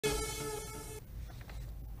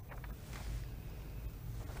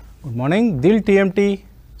Good morning. Dil TMT,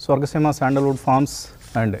 Swargaseema sandalwood forms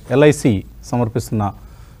and LIC సమర్పిస్తున్న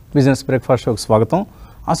business breakfast షోకి స్వాగతం.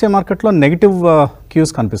 ఆసియా మార్కెట్లో నెగిటివ్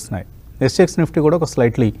క్యూస్ కనిపిస్తున్నాయి. ఎస్ఎక్స్ నిఫ్టీ కూడా ఒక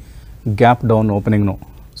స్లైట్లీ గ్యాప్ డౌన్ ఓపెనింగ్ను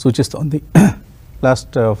సూచిస్తోంది.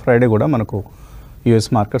 లాస్ట్ ఫ్రైడే కూడా మనకు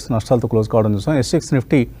యూఎస్ మార్కెట్స్ నష్టాలతో క్లోజ్ కావడం చూసాం. ఎస్ఎక్స్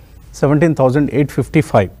నిఫ్టీ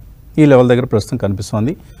 17,855 ఈ లెవెల్ దగ్గర ప్రస్తుతం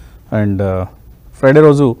కనిపిస్తోంది. అండ్ ఫ్రైడే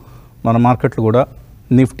రోజు మన మార్కెట్లు కూడా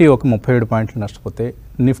నిఫ్టీ ఒక 37 పాయింట్లు నష్టపోతే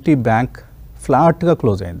నిఫ్టీ బ్యాంక్ ఫ్లాట్గా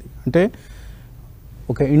క్లోజ్ అయింది. అంటే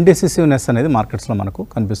ఒక ఇండెసిసివ్నెస్ అనేది మార్కెట్స్లో మనకు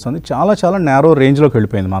కనిపిస్తుంది. చాలా నేరో రేంజ్లోకి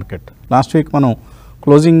వెళ్ళిపోయింది మార్కెట్. లాస్ట్ వీక్ మనం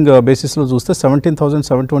క్లోజింగ్ బేసిస్లో చూస్తే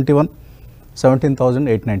 17,721,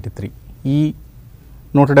 17,893 ఈ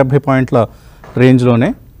 170 పాయింట్ల రేంజ్లోనే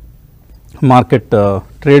మార్కెట్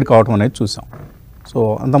ట్రేడ్ కావడం అనేది చూసాం. సో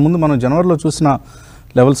అంతకుముందు మనం జనవరిలో చూసిన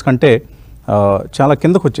లెవెల్స్ కంటే చాలా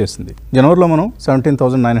కిందకు వచ్చేసింది. జనవరిలో మనం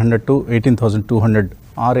 17,900 to 18,200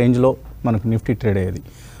 ఆ రేంజ్లో మనకు నిఫ్టీ ట్రేడ్ అయ్యేది.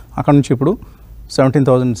 అక్కడ నుంచి ఇప్పుడు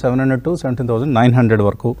 17,700 to 17,900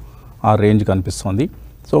 వరకు ఆ రేంజ్ కనిపిస్తుంది.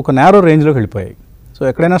 సో ఒక నేరో రేంజ్లోకి వెళ్ళిపోయాయి. సో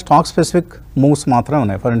ఎక్కడైనా స్టాక్ స్పెసిఫిక్ మూవ్స్ మాత్రమే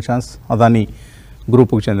ఉన్నాయి. ఫర్ ఇన్స్టాన్స్ అదాని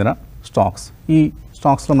గ్రూపుకు చెందిన స్టాక్స్. ఈ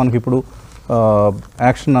స్టాక్స్లో మనకి ఇప్పుడు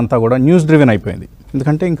యాక్షన్ అంతా కూడా న్యూస్ డ్రివెన్ అయిపోయింది.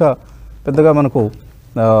 ఎందుకంటే ఇంకా పెద్దగా మనకు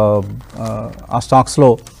ఆ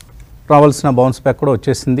స్టాక్స్లో రావాల్సిన బౌన్స్ బ్యాక్ కూడా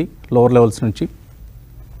వచ్చేసింది లోవర్ లెవెల్స్ నుంచి.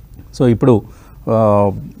 సో ఇప్పుడు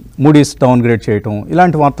మూడీస్ డౌన్ గ్రేడ్ చేయటం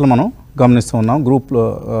ఇలాంటి వార్తలు మనం గమనిస్తూ ఉన్నాం. గ్రూప్లో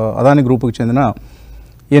అదాని గ్రూపుకి చెందిన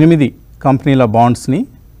 8 కంపెనీల బాండ్స్ని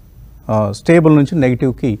స్టేబుల్ నుంచి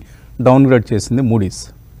నెగిటివ్కి డౌన్ గ్రేడ్ చేసింది మూడీస్.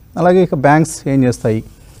 అలాగే ఇక బ్యాంక్స్ ఏం చేస్తాయి,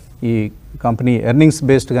 ఈ company earnings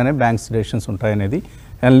బేస్డ్గానే banks decisions ఉంటాయనేది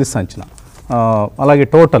analyst అంచనా. అలాగే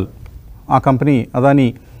టోటల్ ఆ కంపెనీ అదాని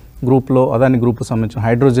గ్రూప్కు సంబంధించిన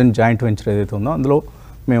హైడ్రోజన్ జాయింట్ వెంచర్ ఏదైతే ఉందో అందులో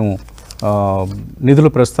మేము నిధులు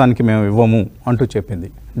ప్రస్తుతానికి మేము ఇవ్వము అంటూ చెప్పింది.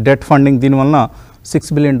 డెట్ ఫండింగ్ దీనివల్ల $6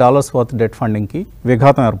 బిలియన్ వర్త్ డెట్ ఫండింగ్కి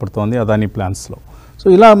విఘాతం ఏర్పడుతోంది అదాని ప్లాన్స్లో. సో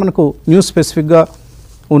ఇలా మనకు న్యూస్ స్పెసిఫిక్గా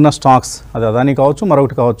ఉన్న స్టాక్స్, అది అదాని కావచ్చు,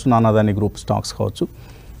 మరొకటి కావచ్చు, నాన్ అదాని గ్రూప్ స్టాక్స్ కావచ్చు,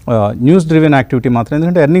 న్యూస్ డ్రివెన్ యాక్టివిటీ మాత్రం.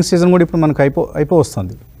 ఎందుకంటే ఎర్నింగ్ సీజన్ కూడా ఇప్పుడు మనకు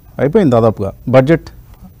అయిపోతుంది, అయిపోయింది దాదాపుగా. బడ్జెట్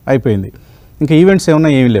అయిపోయింది, ఇంకా ఈవెంట్స్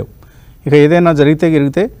ఏమన్నా ఏమీ లేవు. ఇక ఏదైనా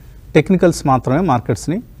జరిగితే టెక్నికల్స్ మాత్రమే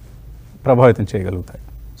మార్కెట్స్ని ప్రభావితం చేయగలుగుతాయి.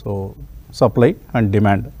 సో సప్లై అండ్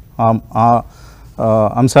డిమాండ్ ఆ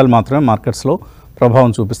అంశాలు మాత్రమే మార్కెట్స్లో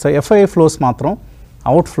ప్రభావం చూపిస్తాయి. ఎఫ్ఐఐ ఫ్లోస్ మాత్రం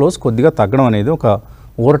అవుట్ ఫ్లోస్ కొద్దిగా తగ్గడం అనేది ఒక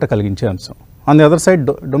ఊరట కలిగించే అంశం. On the other side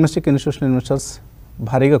domestic institutional investors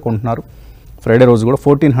భారీగా కొంటున్నారు. ఫ్రైడే రోజు కూడా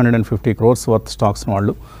 1,450 crores వర్త్ స్టాక్స్ని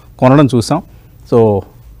వాళ్ళు కొనడం చూసాం. సో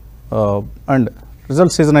అండ్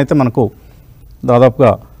రిజల్ట్ సీజన్ అయితే మనకు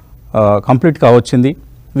దాదాపుగా కంప్లీట్ కావచ్చింది.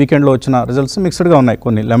 వీకెండ్లో వచ్చిన రిజల్ట్స్ మిక్స్డ్గా ఉన్నాయి.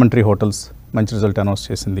 కొన్ని లెమన్ ట్రీ హోటల్స్ మంచి రిజల్ట్ అనౌన్స్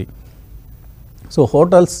చేసింది. సో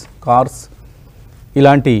హోటల్స్, కార్స్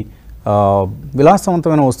ఇలాంటి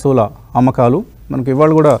విలాసవంతమైన వస్తువుల అమ్మకాలు మనకి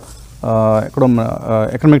ఇవాళ కూడా ఎక్కడో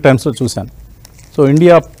ఎకనామిక్ టైమ్స్లో చూశాను. So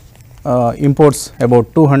India imports about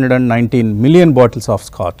 219 million bottles of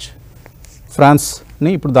scotch.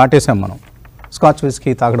 ఫ్రాన్స్ని ఇప్పుడు దాటేసాం మనం స్కాచ్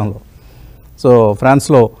విస్కీ తాగడంలో. సో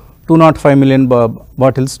ఫ్రాన్స్లో 205 మిలియన్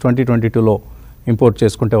బాటిల్స్ 2022లో ఇంపోర్ట్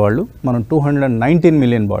చేసుకుంటే వాళ్ళు మనం 219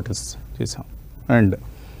 మిలియన్ బాటిల్స్ చేసాం. అండ్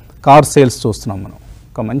కార్ సేల్స్ చూస్తున్నాం మనం.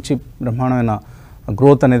 ఒక మంచి బ్రహ్మాండమైన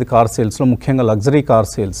గ్రోత్ అనేది కార్ సేల్స్లో, ముఖ్యంగా లగ్జరీ కార్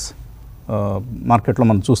సేల్స్ మార్కెట్లో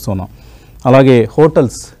మనం చూస్తున్నాం. అలాగే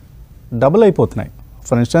హోటల్స్ డబుల్ అయిపోతున్నాయి.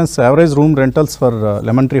 For instance average room rentals for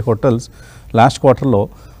lemon tree hotels last క్వార్టర్లో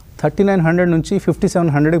 3,900 నుంచి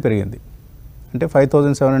 5,700కి పెరిగింది. అంటే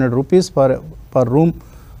 5,700 rupees per room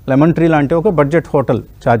lemon tree లాంటి ఒక బడ్జెట్ హోటల్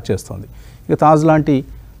ఛార్జ్ చేస్తుంది. ఇక తాజ్ లాంటి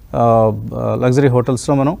లగ్జరీ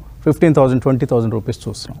హోటల్స్లో మనం 15,000, 20,000 రూపీస్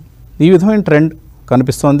చూస్తున్నాం. ఈ విధమైన ట్రెండ్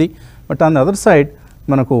కనిపిస్తోంది. But on the other side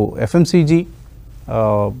మనకు ఎఫ్ఎంసీజీ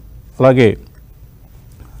అలాగే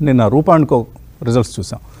నిన్న రూపాన్కో రిజల్ట్స్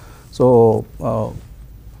చూసాం. సో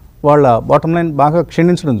వాళ్ళ బాటమ్ లైన్ బాగా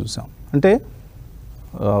క్షీణించడం చూసాం. అంటే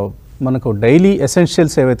మనకు డైలీ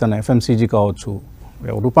ఎసెన్షియల్స్ ఏవైతే ఉన్నాయి, ఎఫ్ఎంసీజీ కావచ్చు,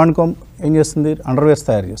 రూపాన్కో ఏం చేస్తుంది, అండర్వేర్స్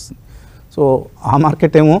తయారు చేస్తుంది. సో ఆ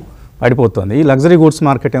మార్కెట్ ఏమో పడిపోతుంది, ఈ లగ్జరీ గూడ్స్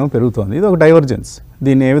మార్కెట్ ఏమో పెరుగుతుంది. ఇది ఒక డైవర్జెన్స్.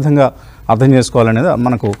 దీన్ని ఏ విధంగా అర్థం చేసుకోవాలనేది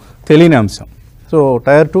మనకు తెలియని అంశం. సో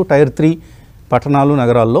టైర్ 2, టైర్ 3 పట్టణాలు,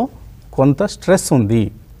 నగరాల్లో కొంత స్ట్రెస్ ఉంది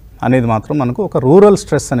అనేది మాత్రం మనకు ఒక రూరల్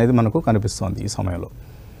స్ట్రెస్ అనేది మనకు కనిపిస్తోంది ఈ సమయంలో.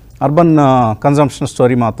 అర్బన్ కన్జంప్షన్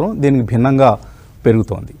స్టోరీ మాత్రం దీనికి భిన్నంగా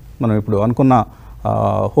పెరుగుతోంది. మనం ఇప్పుడు అనుకున్న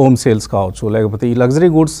హోమ్ సేల్స్ కావచ్చు, లేకపోతే ఈ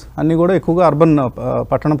లగ్జరీ గూడ్స్ అన్నీ కూడా ఎక్కువగా అర్బన్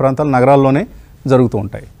పట్టణ ప్రాంతాల నగరాల్లోనే జరుగుతూ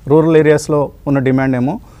ఉంటాయి. రూరల్ ఏరియాస్లో ఉన్న డిమాండ్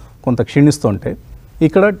ఏమో కొంత క్షీణిస్తుంటే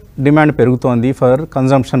ఇక్కడ డిమాండ్ పెరుగుతోంది ఫర్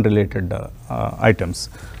కన్జంప్షన్ రిలేటెడ్ ఐటమ్స్.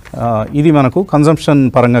 ఇది మనకు కన్జంప్షన్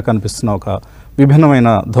పరంగా కనిపిస్తున్న ఒక విభిన్నమైన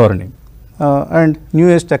ధోరణి. అండ్ న్యూ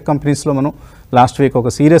ఏజ్ టెక్ కంపెనీస్లో మనం లాస్ట్ వీక్ ఒక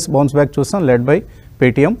సీరియస్ బౌన్స్ బ్యాక్ చూసాం, లెడ్ బై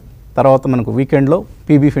పేటిఎం. తర్వాత మనకు వీకెండ్లో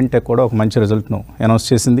పీబీ ఫిన్టెక్ కూడా ఒక మంచి రిజల్ట్ను అనౌన్స్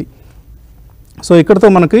చేసింది. సో ఇక్కడతో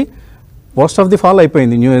మనకి మోస్ట్ ఆఫ్ ది ఫాల్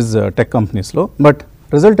అయిపోయింది న్యూ ఏజ్ టెక్ కంపెనీస్లో, బట్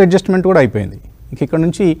రిజల్ట్ అడ్జస్ట్మెంట్ కూడా అయిపోయింది. ఇక్కడ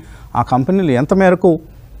నుంచి ఆ కంపెనీలు ఎంత మేరకు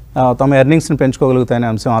తమ ఎర్నింగ్స్ని పెంచుకోగలుగుతాయనే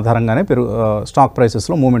అంశం ఆధారంగానే స్టాక్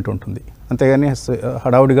ప్రైసెస్లో మూమెంట్ ఉంటుంది. అంతేగాని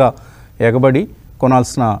హడావుడిగా ఎగబడి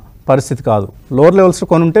కొనాల్సిన పరిస్థితి కాదు. లోవర్ లెవెల్స్లో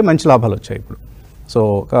కొనుంటే మంచి లాభాలు వచ్చాయి ఇప్పుడు. సో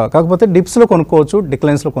కాకపోతే డిప్స్లో కొనుక్కోవచ్చు,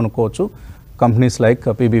 డిక్లైన్స్లో కొనుక్కోవచ్చు. కంపెనీస్ లైక్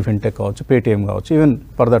పీబీ ఫిన్టెక్ కావచ్చు, పేటిఎం కావచ్చు, even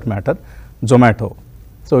for that matter Zomato.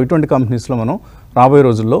 So ఇటువంటి కంపెనీస్లో మనం రాబోయే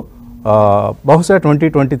రోజుల్లో బహుశా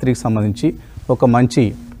 2023కి సంబంధించి ఒక మంచి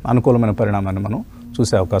అనుకూలమైన పరిణామాన్ని మనం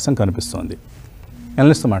చూసే అవకాశం కనిపిస్తోంది.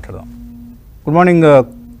 ఎనలిస్ట్తో మాట్లాడదాం. గుడ్ మార్నింగ్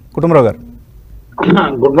కుటుంబరావు గారు.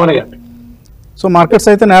 గుడ్ మార్నింగ్ అండి. సో మార్కెట్స్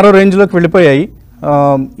అయితే నేరో రేంజ్లోకి వెళ్ళిపోయాయి.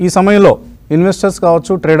 ఈ సమయంలో ఇన్వెస్టర్స్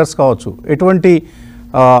కావచ్చు, ట్రేడర్స్ కావచ్చు, ఎటువంటి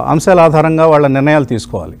అంశాల ఆధారంగా వాళ్ళ నిర్ణయాలు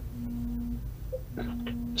తీసుకోవాలి?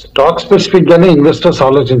 స్టాక్ స్పెసిఫిక్ గానే ఇన్వెస్టర్స్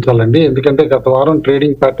ఆలోచించాలండి. ఎందుకంటే గత వారం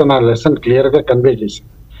ట్రేడింగ్ ప్యాటర్న్ ఆ లెసన్ క్లియర్ గా కన్వే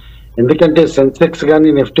చేసింది. ఎందుకంటే సెన్సెక్స్ కానీ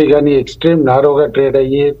నిఫ్టీ కానీ ఎక్స్ట్రీమ్ నారోగా ట్రేడ్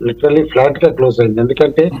అయ్యి లిటరలీ ఫ్లాట్ గా క్లోజ్ అయింది.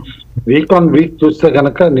 ఎందుకంటే వీక్ ఆన్ వీక్ చూస్తే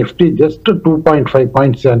కనుక నిఫ్టీ జస్ట్ 2.5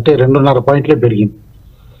 పాయింట్స్ అంటే 2.5 పాయింట్లే పెరిగింది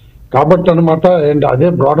కాబట్టి అనమాట. అండ్ అదే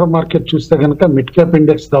బ్రాడర్ మార్కెట్ చూస్తే కనుక మిడ్ క్యాప్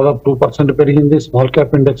ఇండెక్స్ దాదాపు 2% పెరిగింది, స్మాల్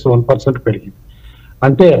క్యాప్ ఇండెక్స్ 1% పెరిగింది.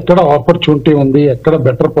 అంటే ఎక్కడ ఆపర్చునిటీ ఉంది, ఎక్కడ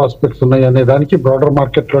బెటర్ ప్రాస్పెక్ట్స్ ఉన్నాయి అనే దానికి బ్రాడర్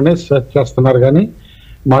మార్కెట్ లోనే సెర్చ్ చేస్తున్నారు. కానీ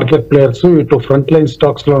మార్కెట్ ప్లేయర్స్ ఇటు ఫ్రంట్ లైన్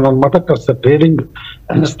స్టాక్స్ లో అనమాట కాస్త ట్రేడింగ్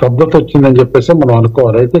స్తబ్దత వచ్చిందని చెప్పేసి మనం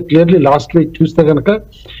అనుకోవాలి. అయితే క్లియర్లీ లాస్ట్ వీక్ చూస్తే కనుక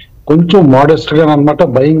కొంచెం మోడెస్ట్ గా అనమాట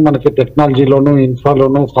బయింగ్ మనకి టెక్నాలజీలోను,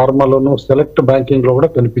 ఇన్ఫ్రాలోను, ఫార్మాలోను, సెలెక్ట్ బ్యాంకింగ్ లో కూడా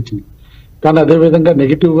కనిపించింది. కానీ అదే విధంగా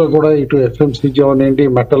నెగిటివ్ గా కూడా ఇటు FMCG అవనండి,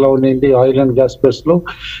 metal అవనండి, oil and gas space లో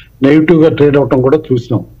నెగిటివ్ గా ట్రేడ్ అవటం కూడా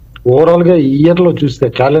చూసినాం. ఓవరాల్ గా ఈ ఇయర్ లో చూస్తే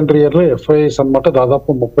క్యాలెండర్ ఇయర్ లో ఎఫ్ఐఎస్ అనమాట దాదాపు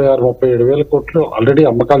 36-37 వేల కోట్లు ఆల్రెడీ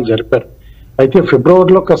అమ్మకాలు జరిపారు. అయితే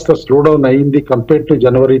ఫిబ్రవరిలో కాస్త స్లో డౌన్ అయింది కంపేర్ టు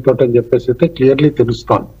జనవరి తోటి అని చెప్పేసి అయితే క్లియర్లీ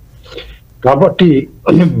తెలుస్తాను. కాబట్టి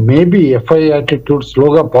మేబీ ఎఫ్ఐ యాటిట్యూడ్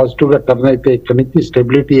స్లోగా పాజిటివ్ గా టర్న్ అయితే ఇక్కడ నుంచి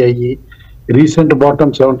స్టెబిలిటీ అయ్యి రీసెంట్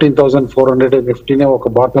బాటమ్ 17,400 నిఫ్టీనే ఒక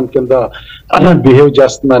బాటమ్ కింద బిహేవ్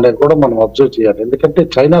చేస్తుంది అనేది కూడా మనం అబ్జర్వ్ చేయాలి. ఎందుకంటే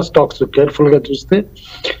చైనా స్టాక్స్ కేర్ఫుల్ గా చూస్తే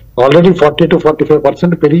ఆల్రెడీ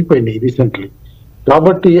 40-45% పెరిగిపోయినాయి రీసెంట్లీ.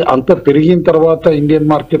 కాబట్టి అంత పెరిగిన తర్వాత ఇండియన్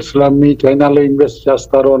మార్కెట్స్ లో అమ్మి చైనాలో ఇన్వెస్ట్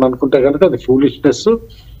చేస్తారు అని అనుకుంటే కనుక అది ఫూలిష్నెస్.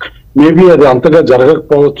 మేబీ అది అంతగా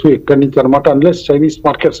జరగకపోవచ్చు ఇక్కడి నుంచి అనమాట. అన్లెస్ చైనీస్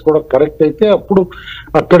మార్కెట్స్ కూడా కరెక్ట్ అయితే అప్పుడు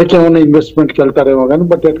అక్కడికి ఏమైనా ఇన్వెస్ట్మెంట్కి వెళ్తారేమో కానీ,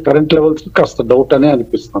 బట్ కరెంట్ లెవెల్స్ కాస్త డౌట్ అనే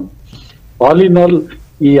అనిపిస్తుంది. ఆల్ ఇన్ ఆల్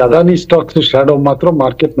ఈ అదానీ స్టాక్స్ షాడో మాత్రం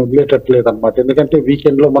మార్కెట్ వదిలేటట్లేదు అనమాట. ఎందుకంటే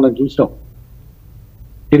వీకెండ్ లో మనం చూసాం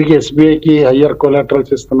తిరిగి ఎస్బీఐకి హయ్యర్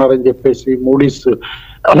కొలాటరల్స్ ఇస్తున్నారని చెప్పేసి మూడీస్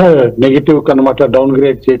నెగిటివ్ కనమాట డౌన్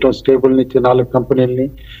గ్రేడ్ చేయటం, స్టేబుల్ నుంచి 4 కంపెనీలని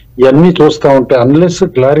ఇవన్నీ చూస్తూ ఉంటే అన్లెస్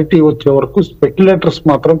క్లారిటీ వచ్చే వరకు స్పెక్యులేటర్స్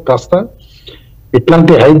మాత్రం కాస్త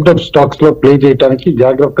ఇట్లాంటి హైబ్రిడ్ స్టాక్స్ లో ప్లే చేయడానికి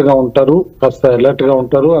జాగ్రత్తగా ఉంటారు, కాస్త అలర్ట్ గా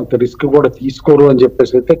ఉంటారు, అంత రిస్క్ కూడా తీసుకోరు అని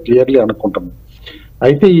చెప్పేసి అయితే క్లియర్లీ అనుకుంటున్నాం.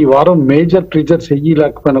 అయితే ఈ వారం మేజర్ ట్రిజర్స్ ఎయ్యి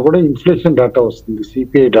లేకపోయినా కూడా ఇన్ఫ్లేషన్ డేటా వస్తుంది,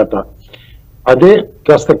 సిపిఐ డేటా. అదే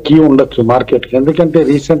కాస్త కీ ఉండొచ్చు మార్కెట్ కి. ఎందుకంటే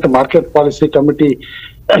recent market policy committee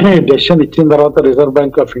decision ఇచ్చిన తర్వాత రిజర్వ్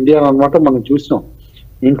బ్యాంక్ ఆఫ్ ఇండియా అనమాట మనం చూసాం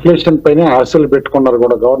ఇన్ఫ్లేషన్ పైన ఆశలు పెట్టుకున్నారు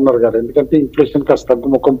కూడా గవర్నర్ గారు. ఎందుకంటే ఇన్ఫ్లేషన్ కాస్త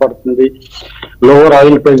తగ్గుముఖం పడుతుంది, లోవర్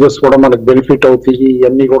ఆయిల్ ప్రైజెస్ కూడా మనకు బెనిఫిట్ అవుతాయి,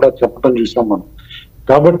 ఇవన్నీ కూడా చెప్పడం చూసాం మనం.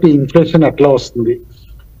 కాబట్టి ఇన్ఫ్లేషన్ ఎట్లా వస్తుంది,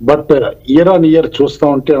 బట్ ఇయర్ ఆన్ ఇయర్ చూస్తూ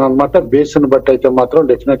ఉంటే అనమాట బేస్ ని బట్టి అయితే మాత్రం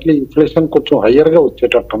డెఫినెట్లీ ఇన్ఫ్లేషన్ కొంచెం హయ్యర్ గా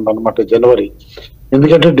వచ్చేటట్టు ఉంది అనమాట జనవరి.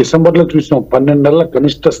 ఎందుకంటే డిసెంబర్ లో చూసాం 12 నెలల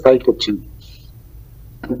కనిష్ట స్థాయికి వచ్చింది.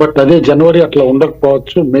 బట్ అదే జనవరి అట్లా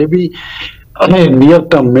ఉండకపోవచ్చు. Maybe near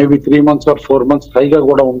term maybe 3 months or 4 months హైగా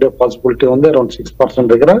కూడా ఉండే పాసిబిలిటీ ఉంది, అరౌండ్ 6%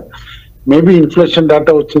 దగ్గర. మేబీ ఇన్ఫ్లేషన్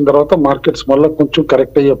డేటా వచ్చిన తర్వాత మార్కెట్స్ మళ్ళీ కొంచెం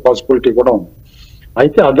కరెక్ట్ అయ్యే పాసిబిలిటీ కూడా ఉంది.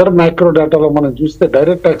 అయితే అదర్ మ్యాక్రో డేటాలో మనం చూస్తే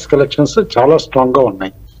డైరెక్ట్ ట్యాక్స్ కలెక్షన్స్ చాలా స్ట్రాంగ్ గా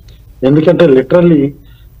ఉన్నాయి. ఎందుకంటే లిటరల్లీ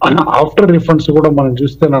ఆఫ్టర్ రిఫండ్స్ కూడా మనం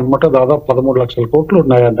చూస్తేనమాట దాదాపు 13 లక్షల కోట్లు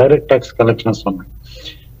ఉన్నాయి డైరెక్ట్ ట్యాక్స్ కలెక్షన్స్ ఉన్నాయి,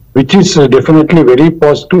 which is definitely very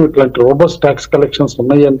positive. ఇట్లాంటి రోబస్ట్ ట్యాక్స్ కలెక్షన్స్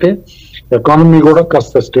ఉన్నాయి అంటే ఎకానమీ కూడా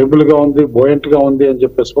కాస్త స్టేబుల్ గా ఉంది, బోయంట్ గా ఉంది అని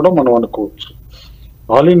చెప్పేసి కూడా మనం అనుకోవచ్చు.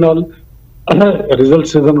 All in all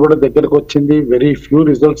result season కూడా దగ్గరకు వచ్చింది. వెరీ ఫ్యూ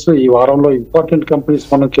రిజల్ట్స్ ఈ వారంలో. ఇంపార్టెంట్ కంపెనీస్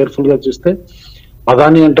మనం కేర్ఫుల్ గా చూస్తే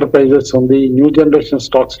అదానీ ఎంటర్ప్రైజెస్ ఉంది, న్యూ జనరేషన్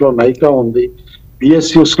స్టాక్స్ లో నైకా ఉంది,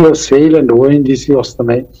 పిఎస్యూస్ లో సెయిల్ అండ్ ఓఎన్జీసీ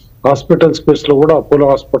వస్తున్నాయి, హాస్పిటల్ స్పేస్ లో కూడా అపోలో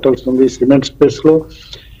హాస్పిటల్స్ ఉంది, సిమెంట్ స్పేస్ లో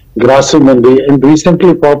గ్రాసిమ్ ఉంది, అండ్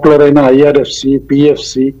రీసెంట్లీ పాపులర్ అయిన IRFC,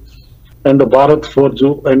 PFC, and Bharat forge,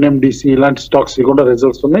 NMDC ఇలాంటి స్టాక్స్ కూడా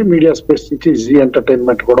రిజల్ట్స్ ఉన్నాయి. మీడియా స్పేస్ నుంచి జీ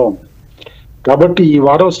ఎంటర్టైన్మెంట్ కూడా ఉంది. కాబట్టి ఈ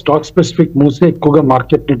వారం స్టాక్ స్పెసిఫిక్ మూవ్స్ ఎక్కువగా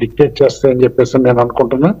మార్కెట్ ని డిక్టేట్ చేస్తాయని చెప్పేసి నేను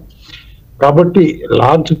అనుకుంటున్నా. కాబట్టి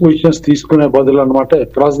లార్జ్ పొజిషన్స్ తీసుకునే బదులు అనమాట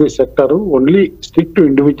across the sector only stick to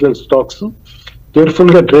individual stocks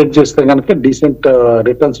careful గా ట్రేడ్ చేస్తే కనుక డీసెంట్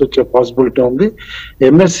రిటర్న్స్ వచ్చే పాసిబిలిటీ ఉంది.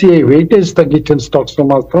 ఎంఎస్సిఐ వెయిటేజ్ తగ్గించిన స్టాక్స్ లో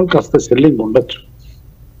మాత్రం కాస్త సెల్లింగ్ ఉండొచ్చు.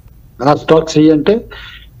 ఆ స్టాక్స్ అంటే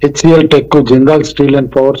HCl tech, Jindal steel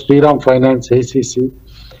and power, Sriram finance, ACC,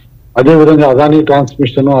 అదేవిధంగా Adani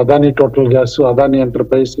transmission, Adani total gas, Adani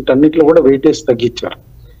enterprise వీటన్నిటిలో కూడా వెయిటేజ్ తగ్గించారు.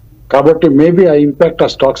 కాబట్టి మేబీ ఆ ఇంపాక్ట్ ఆ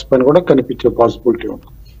స్టాక్స్ పైన కూడా కనిపించే పాసిబిలిటీ ఉంది.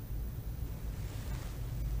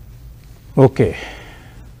 ఓకే,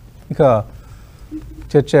 ఇక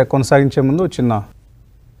చర్చ కొనసాగించే ముందు చిన్న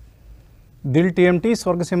Dil TMT,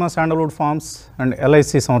 Swargaseema sandalwood forms and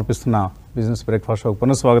LIC సమర్పిస్తున్న బిజినెస్ బ్రేక్ఫాస్ట్ షోకి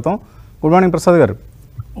పునఃస్వాగతం. గుడ్ మార్నింగ్ ప్రసాద్ గారు.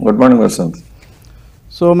 Good morning Vasant.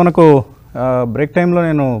 సో మనకు బ్రేక్ టైంలో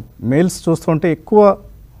నేను మెయిల్స్ చూస్తుంటే ఎక్కువ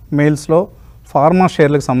మెయిల్స్లో ఫార్మా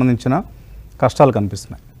షేర్లకు సంబంధించిన కష్టాలు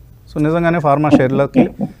కనిపిస్తున్నాయి. సో నిజంగానే ఫార్మా షేర్లకి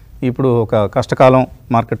ఇప్పుడు ఒక కష్టకాలం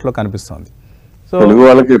మార్కెట్లో కనిపిస్తుంది. సో తెలుగు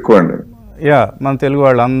వాళ్ళకి ఎక్కువ అండి. మన తెలుగు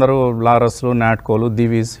వాళ్ళు అందరూ లారస్లు, నాట్కోలు,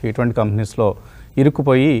 దివీస్ ఇటువంటి కంపెనీస్లో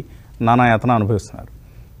ఇరుక్కుపోయి నానాయాతన అనుభవిస్తున్నారు.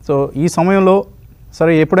 సో ఈ సమయంలో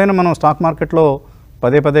సరే ఎప్పుడైనా మనం స్టాక్ మార్కెట్లో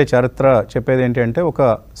పదే పదే చరిత్ర చెప్పేది ఏంటి అంటే ఒక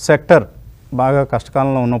సెక్టర్ బాగా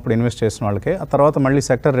కష్టకాలంలో ఉన్నప్పుడు ఇన్వెస్ట్ చేసిన వాళ్ళకే ఆ తర్వాత మళ్ళీ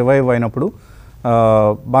సెక్టర్ రివైవ్ అయినప్పుడు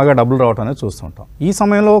బాగా డబ్బులు రావటం అనేది చూస్తుంటాం. ఈ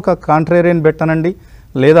సమయంలో ఒక కాంట్రేరియన్ బెట్ అనండి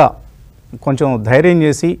లేదా కొంచెం ధైర్యం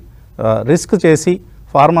చేసి రిస్క్ చేసి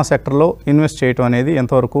ఫార్మా సెక్టర్లో ఇన్వెస్ట్ చేయటం అనేది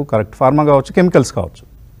ఎంతవరకు కరెక్ట్? ఫార్మా కావచ్చు, కెమికల్స్ కావచ్చు.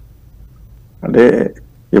 అంటే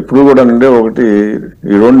ఎప్పుడు కూడా అంటే ఒకటి,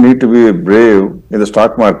 you don't need to be Brave in the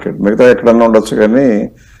stock market. మిగతా ఎక్కడన్నా ఉండొచ్చు కానీ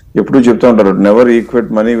ఎప్పుడు చెప్తూ ఉంటారు never equate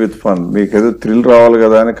money with fun. మీకు ఏదో థ్రిల్ రావాలి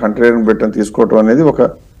కదా అని కంట్రేరియన్ బెట్ అని తీసుకోవటం అనేది ఒక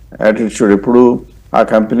యాటిట్యూడ్. ఎప్పుడు ఆ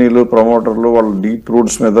కంపెనీలు, ప్రమోటర్లు వాళ్ళ డీప్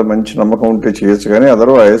రూట్స్ మీద మంచి నమ్మకం ఉంటే చేయొచ్చు. కానీ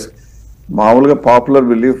అదర్వైజ్ మామూలుగా popular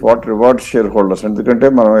belief what reward share holders. ఎందుకంటే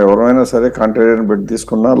మనం ఎవరైనా సరే కాంట్రేరియన్ బెట్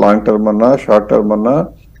తీసుకున్నా లాంగ్ టర్మ్ అన్నా షార్ట్ టర్మ్ అన్నా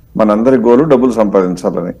మనందరి గోలు డబ్బులు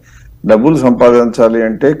సంపాదించాలని. డబ్బులు సంపాదించాలి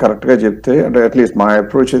అంటే కరెక్ట్గా చెప్తే, అంటే అట్లీస్ట్ మా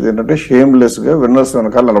అప్రోచ్ ఇది ఏంటంటే షేమ్లెస్గా విన్నర్స్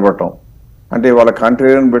వెనకాల నిలబడటం. అంటే వాళ్ళ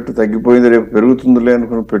కాంట్రేరియన్ బెట్ తగ్గిపోయింది రేపు పెరుగుతుందిలే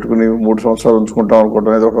అనుకుని పెట్టుకుని 3 సంవత్సరాలు ఉంచుకుంటాం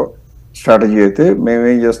అనుకోవడం అనేది ఒక స్ట్రాటజీ అయితే,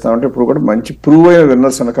 మేమేం చేస్తామంటే ఇప్పుడు కూడా మంచి ప్రూవ్ అయిన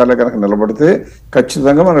విన్నర్స్ వెనకాలే కనుక నిలబడితే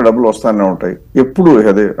ఖచ్చితంగా మనకు డబ్బులు వస్తానే ఉంటాయి ఎప్పుడు.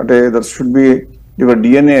 అదే అంటే that should be your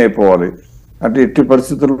DNA అయిపోవాలి. అంటే ఎట్టి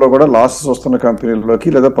పరిస్థితుల్లో కూడా లాసెస్ వస్తున్న కంపెనీల్లోకి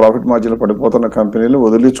లేదా ప్రాఫిట్ మార్జిన్లు పడిపోతున్న కంపెనీలు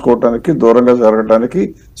వదిలించుకోవడానికి, దూరంగా జరగడానికి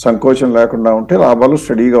సంకోచం లేకుండా ఉంటే లాభాలు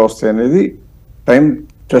స్టడీగా వస్తాయి అనేది టైం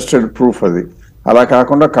టెస్టెడ్ ప్రూఫ్ అది. అలా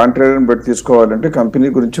కాకుండా కాంట్రేరియన్ బెట్ తీసుకోవాలంటే కంపెనీ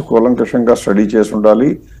గురించి కూలంకషంగా స్టడీ చేసి ఉండాలి.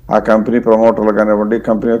 ఆ కంపెనీ ప్రమోటర్లు కానివ్వండి,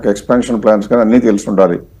 కంపెనీ యొక్క ఎక్స్పాన్షన్ ప్లాన్స్ కానీ అన్నీ తెలిసి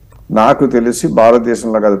ఉండాలి. నాకు తెలిసి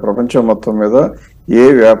భారతదేశంలో కాదు ప్రపంచం మొత్తం మీద ఏ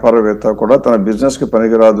వ్యాపారవేత్త కూడా తన బిజినెస్కి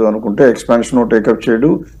పనికిరాదు అనుకుంటే ఎక్స్పాన్షన్ టేకప్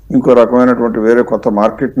చేయడు, ఇంకో రకమైనటువంటి వేరే కొత్త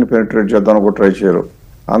మార్కెట్ని పెనిట్రేట్ చేద్దాం అనుకో ట్రై చేయరు.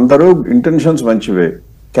 అందరూ ఇంటెన్షన్స్ మంచివే,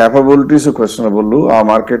 క్యాపబిలిటీస్ క్వశ్చనబుల్, ఆ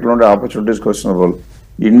మార్కెట్లో ఉండే ఆపర్చునిటీస్ క్వశ్చనబుల్.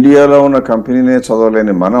 ఇండియాలో ఉన్న కంపెనీనే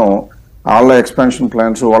చదవలేని మనం వాళ్ళ ఎక్స్పాన్షన్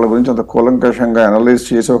ప్లాన్స్ వాళ్ళ గురించి అంత కూలంకషంగా అనలైజ్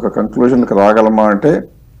చేసి ఒక కంక్లూజన్కి రాగలమా అంటే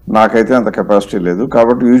నాకైతే అంత కెపాసిటీ లేదు.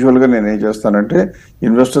 కాబట్టి యూజువల్గా నేను ఏం చేస్తానంటే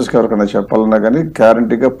ఇన్వెస్టర్స్కి ఎవరికైనా చెప్పాలన్నా కానీ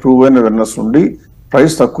గ్యారంటీగా ప్రూవ్ అయిన విన్నర్స్ ఉండి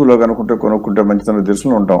ప్రైస్ తక్కువలో కనుక్కుంటే కొనుక్కుంటే మంచిదన్న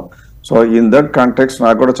దృష్టిలో ఉంటాం. సో ఇన్ దట్ కాంటెక్స్ట్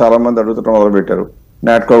నాకు కూడా చాలా మంది అడుగుతుండడం మొదలుపెట్టారు.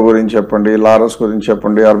 నాట్కో గురించి చెప్పండి, లారస్ గురించి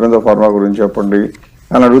చెప్పండి, అరవిందో ఫార్మా గురించి చెప్పండి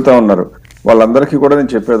అని అడుగుతా ఉన్నారు. వాళ్ళందరికీ కూడా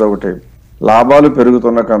నేను చెప్పేది ఒకటే, లాభాలు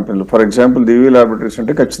పెరుగుతున్న కంపెనీలు, ఫర్ ఎగ్జాంపుల్ దివి ల్యాబొరేటరీస్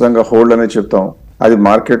అంటే ఖచ్చితంగా హోల్డ్ అనే చెప్తాం. అది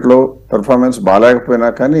మార్కెట్లో పెర్ఫార్మెన్స్ బాగాలేకపోయినా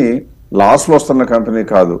కానీ లాస్లు వస్తున్న కంపెనీ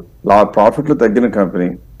కాదు, ప్రాఫిట్లు తగ్గిన కంపెనీ.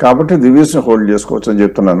 కాబట్టి దివీస్ని హోల్డ్ చేసుకోవచ్చు అని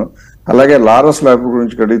చెప్తున్నాను. అలాగే లారస్ ల్యాబ్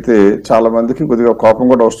గురించి అడిగితే చాలా మందికి కొద్దిగా కోపం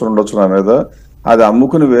కూడా వస్తుండొచ్చు నా మీద. అది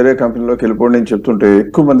అమ్ముకుని వేరే కంపెనీలోకి వెళ్ళిపోండి అని చెప్తుంటే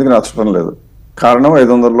ఎక్కువ మందికి నచ్చడం లేదు. కారణం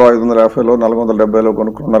 500లో, 550లో, 470లో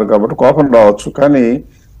కొనుక్కున్నారు కాబట్టి కోపం రావచ్చు. కానీ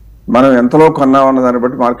మనం ఎంతలో కొన్నామన్న దాన్ని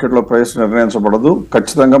బట్టి మార్కెట్లో ప్రైస్ నిర్ణయించబడదు.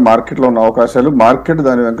 ఖచ్చితంగా మార్కెట్లో ఉన్న అవకాశాలు మార్కెట్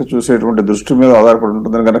దాని వెనక చూసేటువంటి దృష్టి మీద ఆధారపడి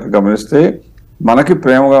ఉంటుందని కనుక గమనిస్తే మనకి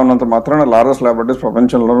ప్రేమగా ఉన్నంత మాత్రాన లారస్ ల్యాబొరేటరీస్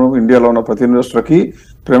ప్రపంచంలోనూ ఇండియాలో ఉన్న ప్రతి ఇన్వెస్టర్కి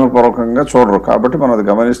ప్రేమపూర్వకంగా చూడరు. కాబట్టి మనం అది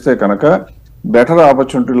గమనిస్తే కనుక బెటర్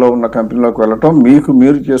ఆపర్చునిటీలో ఉన్న కంపెనీలోకి వెళ్ళటం మీకు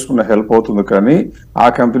మీరు చేసుకున్న హెల్ప్ అవుతుంది. కానీ ఆ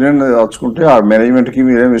కంపెనీని దాచుకుంటే ఆ మేనేజ్మెంట్కి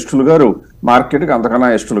మీరేం ఇష్టలు గారు, మార్కెట్కి అంతకన్నా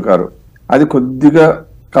ఇష్టలు కారు. అది కొద్దిగా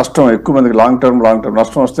కష్టం. ఎక్కువ మందికి లాంగ్ టర్మ్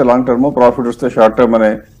నష్టం వస్తే లాంగ్ టర్మ్, ప్రాఫిట్ వస్తే షార్ట్ టర్మ్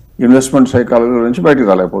అనే ఇన్వెస్ట్మెంట్ సైకాలజీ నుంచి బయటికి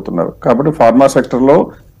రాలేకపోతున్నారు. కాబట్టి ఫార్మా సెక్టర్లో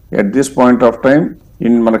at this point of time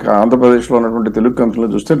మనకి ఆంధ్రప్రదేశ్లో ఉన్నటువంటి తెలుగు కంపెనీలు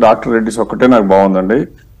చూస్తే డాక్టర్ రెడ్డిస్ ఒక్కటే నాకు బాగుందండి.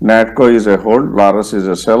 Natco is a hold, Laurus is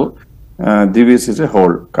a cell, Divi's is a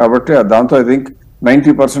hold. కాబట్టి దాంతో ఐ థింక్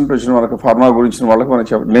 90% వచ్చిన వాళ్ళకి ఫార్మా గురించిన వాళ్ళకి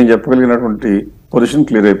నేను చెప్పగలిగినటువంటి పొజిషన్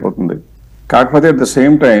క్లియర్ అయిపోతుంది. కాకపోతే at the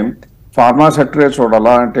same time pharma సెక్టరే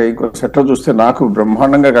చూడాలా అంటే ఇంకో సెక్టర్ చూస్తే నాకు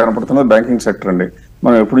బ్రహ్మాండంగా కనపడుతున్నది బ్యాంకింగ్ సెక్టర్ అండి.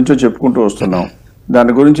 మనం ఎప్పటి నుంచో చెప్పుకుంటూ వస్తున్నాం.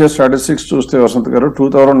 దాని గురించి స్టాటిస్టిక్స్ చూస్తే వసంత్ గారు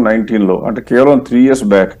 2019లో అంటే కేవలం 3 years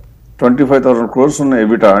బ్యాక్ 25,000 crores ఉన్న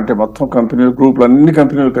ఎబిటా అంటే మొత్తం కంపెనీలు గ్రూపులు అన్ని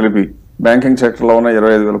కంపెనీలు కలిపి బ్యాంకింగ్ సెక్టర్లో ఉన్న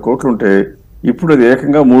 25,000 కోట్లు ఉంటే ఇప్పుడు అది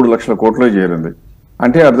ఏకంగా 3 లక్షల కోట్లే చేరింది.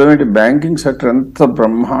 అంటే అర్థమేంటి, బ్యాంకింగ్ సెక్టర్ ఎంత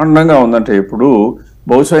బ్రహ్మాండంగా ఉందంటే ఇప్పుడు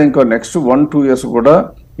బహుశా ఇంకా నెక్స్ట్ 1-2 years కూడా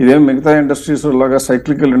ఇదేం మిగతా ఇండస్ట్రీస్ లాగా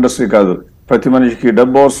సైక్లికల్ ఇండస్ట్రీ కాదు. ప్రతి మనిషికి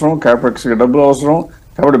డబ్బు అవసరం, క్యాపెక్స్ కి డబ్బులు అవసరం.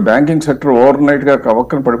 కాబట్టి బ్యాంకింగ్ సెక్టర్ ఓవర్ నైట్ గా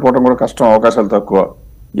కవక్కన పడిపోవడం కూడా కష్టం, అవకాశాలు తక్కువ.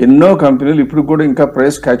 ఎన్నో కంపెనీలు ఇప్పుడు కూడా ఇంకా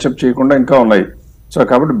ప్రైస్ క్యాచ్అప్ చేయకుండా ఇంకా ఉన్నాయి. సో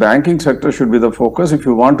కాబట్టి banking sector should be the focus if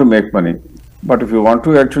you want to make money. But if you want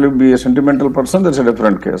to actually be a sentimental person that's a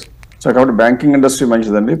different case. So కాబట్టి బ్యాంకింగ్ ఇండస్ట్రీ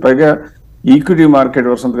మంచిదండి. పైగా equity market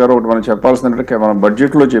Vasant గారు ఒకటి మనం చెప్పాల్సిందంటే మనం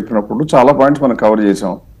budget లో చెప్పినప్పుడు చాలా పాయింట్స్ మనం కవర్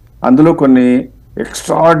చేసాం. అందులో కొన్ని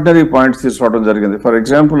ఎక్స్ట్రాడినరీ పాయింట్స్ తీసుకోవడం జరిగింది. ఫర్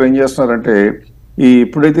ఎగ్జాంపుల్ ఏం చేస్తున్నారంటే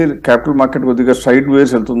ఇప్పుడైతే క్యాపిటల్ మార్కెట్ కొద్దిగా సైడ్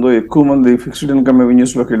వేస్ వెళ్తుందో ఎక్కువ మంది ఫిక్స్డ్ ఇన్కమ్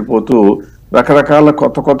రెవెన్యూస్ లోకి వెళ్ళిపోతూ రకరకాల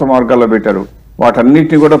కొత్త మార్గాల్లో పెట్టారు.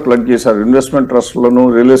 వాటన్నిటిని కూడా ప్లగ్ చేశారు. ఇన్వెస్ట్మెంట్ ట్రస్ట్లను,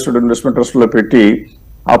 రియల్ ఎస్టేట్ ఇన్వెస్ట్మెంట్ ట్రస్ట్లో పెట్టి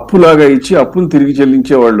అప్పులాగా ఇచ్చి అప్పును తిరిగి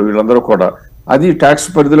చెల్లించేవాళ్ళు వీళ్ళందరూ కూడా. అది ట్యాక్స్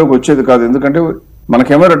పరిధిలోకి వచ్చేది కాదు. ఎందుకంటే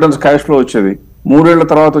మనకేమో రిటర్న్స్ క్యాష్ ఫ్లో వచ్చేది, 3 ఏళ్ల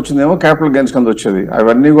తర్వాత వచ్చిందేమో క్యాపిటల్ గెయిన్స్ కింద వచ్చేది.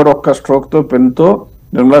 అవన్నీ కూడా ఒక్క స్ట్రోక్ తో పెన్తో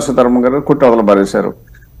నిర్మలా సీతారామన్ గారు కొట్టి వదల బారేశారు.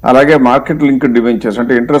 అలాగే మార్కెట్ లింక్ డిబెంచర్స్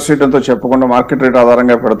అంటే ఇంట్రెస్ట్ రేట్ ఎంతో చెప్పకుండా మార్కెట్ రేట్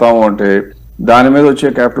ఆధారంగా పెడతాము అంటే దాని మీద వచ్చే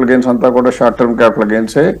క్యాపిటల్ గెయిన్స్ అంతా కూడా short term capital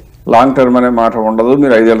గెయిన్సే, long term అనే మాట ఉండదు,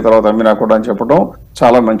 మీరు 5 ఏళ్ల తర్వాత అమ్మినా కూడా అని చెప్పడం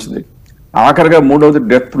చాలా మంచిది. ఆఖరిగా మూడవది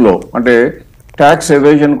డెత్ లో అంటే ట్యాక్స్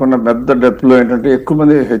ఎవేజన్ కొన్న పెద్ద డెత్ లో ఏంటంటే ఎక్కువ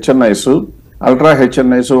మంది హెచ్ఎన్ఐస్, అల్ట్రా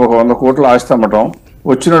హెచ్ఎన్ఐస్ ఒక 100 కోట్లు ఆస్తి అమ్మటం,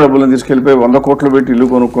 వచ్చిన డబ్బులను తీసుకెళ్లిపోయి 100 కోట్లు పెట్టి ఇల్లు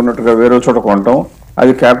కొనుక్కున్నట్టుగా వేరే చోట కొనటం,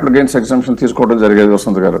 అది క్యాపిటల్ గెయిన్స్ ఎగ్జంప్షన్ తీసుకోవడం జరిగేది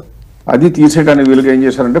వసంత్ గారు. అది తీసేయడానికి వీళ్ళకి ఏం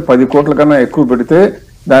చేశారంటే 10 కోట్ల కన్నా ఎక్కువ పెడితే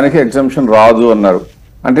దానికి ఎగ్జంప్షన్ రాదు అన్నారు.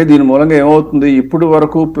 అంటే దీని మూలంగా ఏమవుతుంది, ఇప్పుడు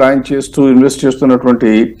వరకు ప్లాన్ చేస్తూ ఇన్వెస్ట్ చేస్తున్నటువంటి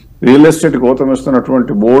రియల్ ఎస్టేట్ గౌతమ్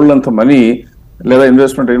ఇస్తున్నటువంటి బోల్డ్ అంత మనీ లేదా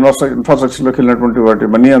ఇన్ఫ్రాస్ట్రక్చర్ లోకి వెళ్ళినటువంటి వాటి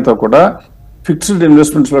మనీ అంతా కూడా ఫిక్స్డ్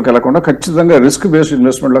ఇన్వెస్ట్మెంట్స్ లోకి వెళ్లకుండా ఖచ్చితంగా రిస్క్ బేస్డ్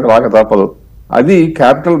ఇన్వెస్ట్మెంట్ లోకి రాక తప్పదు. అది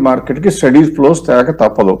క్యాపిటల్ మార్కెట్ కి స్టడీ ఫ్లోస్ తేక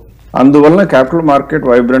తప్పదు. అందువలన క్యాపిటల్ మార్కెట్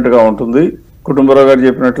వైబ్రెంట్ గా ఉంటుంది. కుటుంబరావు గారు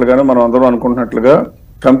చెప్పినట్లుగానే మనం అందరం అనుకుంటున్నట్లుగా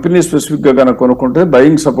కంపెనీ స్పెసిఫిక్ గా కనుక కొనుక్కుంటే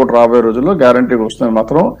బయింగ్ సపోర్ట్ రాబోయే రోజుల్లో గ్యారంటీగా వస్తుందని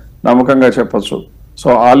మాత్రం నమ్మకంగా చెప్పొచ్చు. సో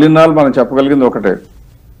ఆల్ ఇన్ ఆల్ మనం చెప్పగలిగింది ఒకటే,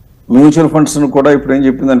 మ్యూచువల్ ఫండ్స్ కూడా ఇప్పుడు ఏం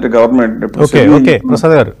చెప్పిందంటే గవర్నమెంట్.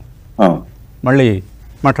 ప్రసాద్ గారు మళ్ళీ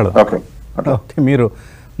మాట్లాడదాం. ఓకే, మీరు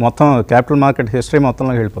మొత్తం క్యాపిటల్ మార్కెట్ హిస్టరీ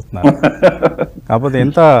మొత్తంలోకి వెళ్ళిపోతున్నారు. కాకపోతే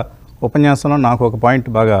ఎంత ఉపన్యాసంలో నాకు ఒక పాయింట్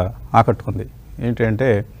బాగా ఆకట్టుకుంది. ఏంటంటే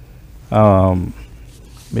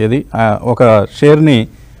ఏది ఒక షేర్ని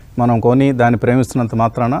మనం కొని దాన్ని ప్రేమిస్తున్నంత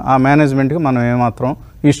మాత్రాన ఆ మేనేజ్మెంట్కి మనం ఏమాత్రం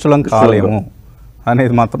ఇష్టలం కాలేము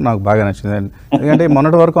అనేది మాత్రం నాకు బాగా నచ్చింది. ఎందుకంటే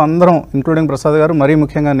మొన్నటి వరకు అందరం ఇంక్లూడింగ్ ప్రసాద్ గారు, మరీ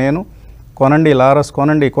ముఖ్యంగా నేను, కొనండి లారస్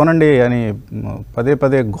కొనండి కొనండి అని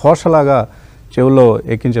పదే ఘోషలాగా చెవుల్లో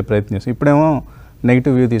ఎక్కించే ప్రయత్నం చేస్తాం. ఇప్పుడేమో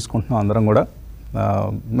నెగిటివ్ వ్యూ తీసుకుంటున్నాం అందరం కూడా.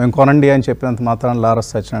 మేము కొనండి అని చెప్పినంత మాత్రాన లారస్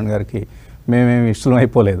సత్యనారాయణ గారికి మేమేమి ఇష్టం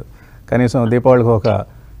అయిపోలేదు. కనీసం దీపావళికి ఒక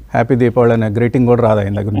హ్యాపీ దీపావళి అనే గ్రీటింగ్ కూడా రాదు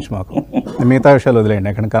ఆయన దగ్గర నుంచి మాకు. మిగతా విషయాలు వదిలేయండి,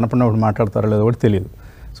 ఎక్కడ కనపడినప్పుడు మాట్లాడతారో లేదో కూడా తెలియదు.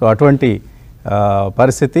 సో అటువంటి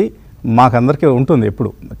పరిస్థితి మాకందరికీ ఉంటుంది. ఎప్పుడు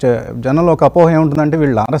జనంలో ఒక అపోహ ఏముంటుందంటే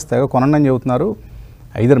వీళ్ళు లారస్ తెగ కొనండి అని చెబుతున్నారు,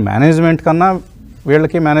 ఐదర్ మేనేజ్మెంట్ కన్నా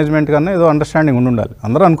వీళ్ళకి మేనేజ్మెంట్ కన్నా ఏదో అండర్స్టాండింగ్ ఉండాలి.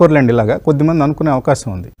 అందరూ అనుకోరులేండి, ఇలాగా కొద్దిమంది అనుకునే అవకాశం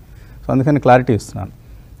ఉంది. సో అందుకని క్లారిటీ ఇస్తున్నాను.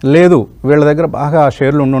 లేదు వీళ్ళ దగ్గర బాగా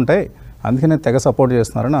షేర్లు ఉండుంటాయి అందుకనే తెగ సపోర్ట్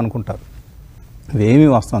చేస్తున్నారని అనుకుంటారు. ఇవేమీ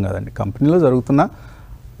వాస్తవం కాదండి. కంపెనీలో జరుగుతున్న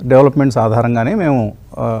డెవలప్మెంట్స్ ఆధారంగానే మేము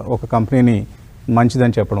ఒక కంపెనీని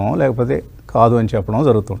మంచిదని చెప్పడం లేకపోతే కాదు అని చెప్పడం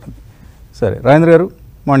జరుగుతుంటుంది. సరే రాజేంద్ర గారు,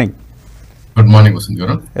 మార్నింగ్. గుడ్ మార్నింగ్ వసంత్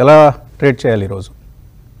గారు. ఎలా ట్రేడ్ చేయాలి ఈరోజు?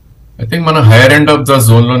 ఐ థింక్ మన higher end of the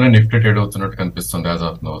zone లోనే నిఫ్టీ ట్రేడ్ అవుతున్నట్టు కనిపిస్తుంది యాజ్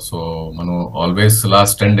ఆఫ్ నౌ. సో మనం ఆల్వేస్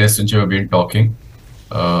లాస్ట్ 10 days నుంచి been talking.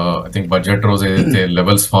 I think budget రోజు ఏదైతే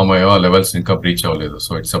లెవెల్స్ ఫామ్ అయ్యో ఆ లెవెల్స్ ఇంకా బ్రీచ్ అవ్వలేదు.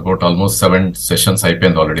 So it's about almost 7 sessions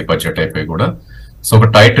అయిపోయింది ఆల్రెడీ బడ్జెట్ అయిపోయి కూడా. సో ఒక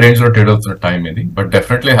టైట్ రేంజ్ లో ట్రేడ్ అవుతున్న టైం ఇది. But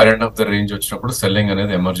definitely higher end of the range వచ్చినప్పుడు సెల్లింగ్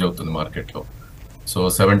అనేది ఎమర్జ్ అవుతుంది మార్కెట్ లో. So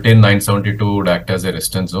 17,972 would act as a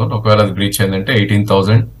resistance zone. ఒకవేళ అది బ్రీచ్ అయిందంటే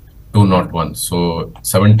 18,201. సో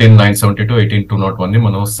 17,972 18,201 ని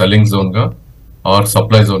మనం సెల్లింగ్ జోన్ గా ఆర్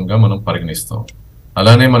సప్లై జోన్ గా మనం పరిగణిస్తాం.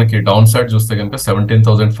 అలానే మనకి డౌన్ సైడ్ చూస్తే కనుక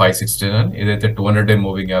 17,569 ఏదైతే 200-day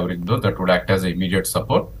moving average though that would act as immediate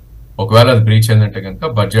support. ఒకవేళ అది బ్రీచ్ అయిందంటే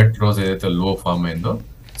కనుక బడ్జెట్ రోజు ఏదైతే లో ఫామ్ అయిందో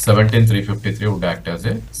 17,353 would act as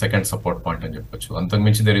a second support point అని చెప్పొచ్చు.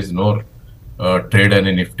 అంతకుమించి దేర్ ఇస్ నో ట్రేడ్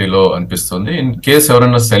అని నిఫ్టీలో అనిపిస్తుంది. ఇన్ కేస్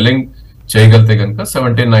ఎవరైనా సెల్లింగ్ చేయగలితే కనుక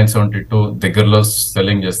 17,972 దగ్గరలో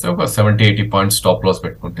సెల్లింగ్ చేస్తే ఒక 70-80 పాయింట్స్ స్టాప్ లాస్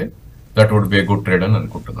పెట్టుకుంటే that would be a good trade అని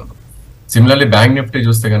అనుకుంటున్నాను. సిమిలర్లీ బ్యాంక్ నిఫ్టీ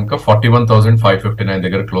చూస్తే కనుక 41,559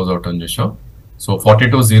 దగ్గర క్లోజ్ అవుట్ అని చూసాం. సో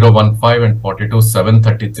 42,015 అండ్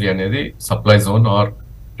 42,733 అనేది supply zone are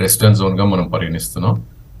resistance zone గా మనం పరిగణిస్తున్నాం.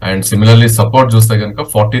 అండ్ సిమిలర్లీ సపోర్ట్ చూస్తే కనుక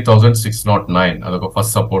 40,609 అదొక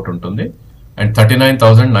ఫస్ట్ సపోర్ట్ ఉంటుంది. అండ్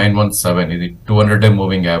 39,917 ఇది 200-డే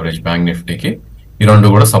మూవింగ్ యావరేజ్ బ్యాంక్ నిఫ్టీకి. ఈ రెండు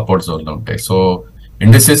కూడా సపోర్ట్ జోన్ లో ఉంటాయి. సో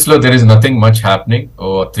ఇండిసెస్ లో there is nothing much happening.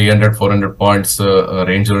 300-400 points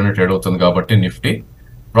range లోనే ట్రేడ్ అవుతుంది కాబట్టి నిఫ్టీ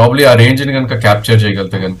ప్రాబ్లీ ఆ రేంజ్ ని కనుక క్యాప్చర్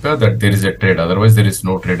చేయగలితే కనుక that there is a trade, otherwise there is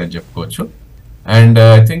no trade అని చెప్పుకోవచ్చు. And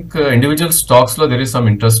I think individual stocks లో there is some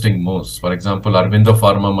interesting moves. For example Aurobindo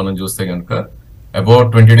pharma మనం చూస్తే కనుక అబౌట్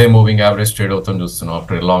 20-డే మూవింగ్ యావరేజ్ ట్రేడ్ అవుతుంది చూస్తున్నాం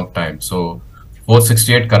after a long time. So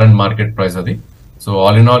 468 current market price అది. So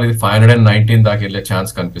all in all ఇది 519 దాకా వెళ్ళే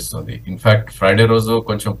ఛాన్స్ కనిపిస్తుంది. ఇన్ఫాక్ట్ ఫ్రైడే రోజు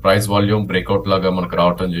కొంచెం ప్రైస్ వాల్యూమ్ బ్రేక్అవుట్ లాగా మనకు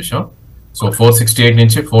రావటం చూసాం. సో 468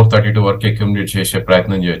 నుంచి 432 వరకు అక్యుములేట్ చేసే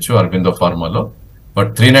ప్రయత్నం చేయొచ్చు Aurobindo ఫార్మాలో.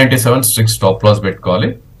 But 397 strict stop loss పెట్టుకోవాలి.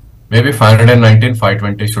 Maybe 519,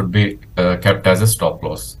 520 should be kept as a stop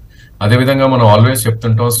loss. అదేవిధంగా మనం ఆల్వేస్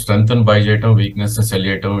చెప్తుంటాం స్ట్రెంత్ బై చేయటం, వీక్నెస్ సెల్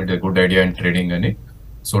చేయటం it good idea in trading అని.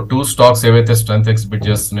 సో 2 స్టాక్స్ ఏవైతే స్ట్రెంత్ ఎగ్జిబిట్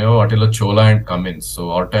చేస్తున్నాయో వాటిలో Chola and Cummins. So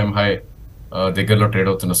all time high దగ్గరలో ట్రేడ్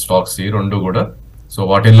అవుతున్న స్టాక్స్ ఈ రెండు కూడా. సో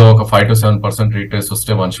వాటిల్లో ఒక 5-7% రీట్రేస్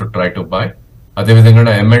వస్తే one should try to buy.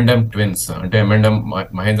 అదేవిధంగా M&M ట్విన్స్ అంటే M&M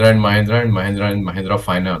Mahindra and Mahindra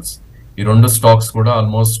finance ఈ రెండు స్టాక్స్ కూడా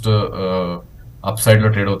ఆల్మోస్ట్ అప్ సైడ్ లో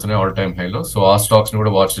ట్రేడ్ అవుతున్నాయి ఆల్ టైమ్ హైలో. సో ఆ స్టాక్స్ ని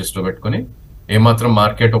కూడా వాచ్ లిస్ట్ లో పెట్టుకుని ఏమాత్రం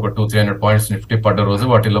మార్కెట్ ఒక 200-300 పాయింట్స్ నిఫ్టీ పడ్డ రోజు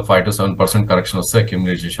వాటిల్లో 5-7% కరెక్షన్ వస్తే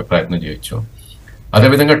అక్యుములేట్ చేసే ప్రయత్నం చేయొచ్చు.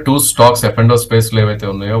 అదేవిధంగా 2 స్టాక్స్ F&O స్పేస్ లో ఏవైతే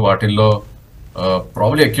ఉన్నాయో వాటిల్లో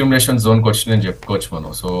ప్రాబ్లీ అక్యుములేషన్ జోన్ కి వచ్చి నేను చెప్పుకోవచ్చు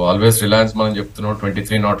మనం. సో ఆల్వేస్ రిలయన్స్ మనం చెప్తున్నాం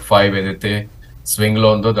 2305 ఏదైతే స్వింగ్ లో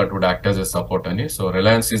ఉందో that would act as a support అని. So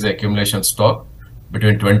Reliance is accumulation stock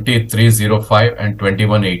between 2305 and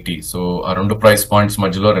 2180. So ఆ 2 ప్రైస్ పాయింట్స్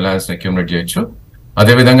మధ్యలో రిలయన్స్ ని అక్యుములేట్ చేయొచ్చు.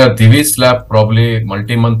 అదేవిధంగా దివి slab probably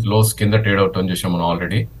multi month lows కింద ట్రేడ్ అవుట్ అని చూసాం మనం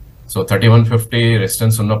ఆల్రెడీ. సో 3150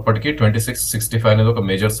 రెసిస్టెన్స్ ఉన్నప్పటికీ 2665 అనేది ఒక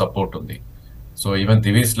మేజర్ సపోర్ట్ ఉంది. సో ఈవెన్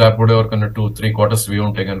దివి స్లాబ్ కూడా ఎవరికన్నా 2-3 క్వార్టర్స్ వ్యూ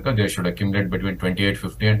ఉంటే కనుక they should accumulate between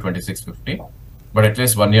 2850 and 2650. But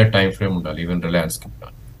at least 1 year time frame ఉండాలి ఈవెన్ రిలయన్స్ కి.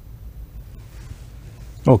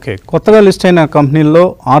 ఓకే, కొత్తగా లిస్ట్ అయిన కంపెనీల్లో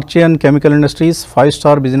Archean chemical industries, 5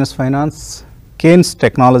 star business finance, Cannes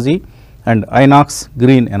technology and INOX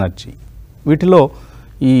green energy. వీటిలో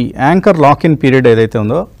ఈ యాంకర్ లాక్-ఇన్ పీరియడ్ ఏదైతే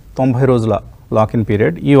ఉందో 90 రోజుల లాక్-ఇన్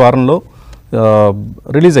పీరియడ్ ఈ వారంలో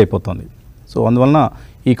రిలీజ్ అయిపోతుంది. సో అందువలన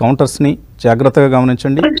ఈ కౌంటర్స్ని జాగ్రత్తగా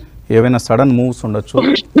గమనించండి. ఏవైనా సడన్ మూవ్స్ ఉండొచ్చు,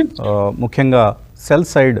 ముఖ్యంగా సెల్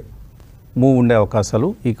సైడ్ మూవ్ ఉండే అవకాశాలు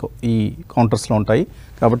ఈ కౌంటర్స్లో ఉంటాయి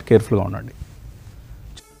కాబట్టి కేర్ఫుల్గా ఉండండి.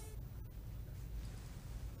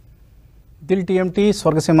 Dil TMT,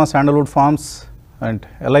 Swargaseema sandalwood forms and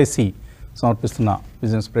LIC సమర్పిస్తున్న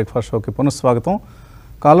బిజినెస్ బ్రేక్ఫాస్ట్ షోకి పునఃస్వాగతం.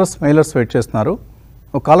 కాలర్స్ మెయిలర్స్ వెయిట్ చేస్తున్నారు.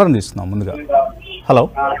 ఒక కాలర్ని తీస్తున్నాం ముందుగా. హలో,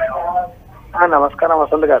 నమస్కారం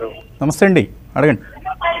వసంత్ గారు. నమస్తే అండి, అడగండి.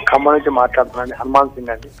 ఖమ్మం నుంచి మాట్లాడుతున్నాండి, హనుమాన్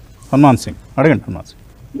సింగ్ అండి. హనుమాన్ సింగ్, అడగండి హనుమాన్ సింగ్.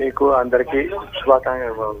 మీకు అందరికీ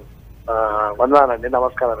వందనాలండి,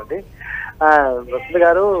 నమస్కారం అండి. వసంత్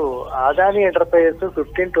గారు, అదాని ఎంటర్ప్రైజెస్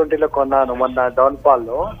 1520 కొన్నాను మొన్న డౌన్ ఫాల్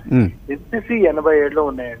లో. ఎస్పీసీ 87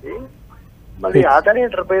 ఉన్నాయండి. మరి అదాని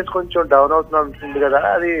ఎంటర్ప్రైజెస్ కొంచెం డౌన్ అవుతుంది కదా,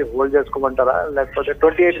 అది హోల్డ్ చేసుకోమంటారా లేకపోతే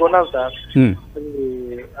 28 కొన్నాను సార్,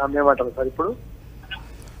 అమ్మేమంటారు సార్? ఇప్పుడు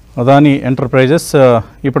అదాని ఎంటర్ప్రైజెస్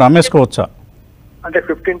ఇప్పుడు అమ్మేసుకోవచ్చా? అంటే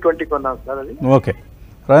 1520 కొన్నాను సార్ అది. ఓకే,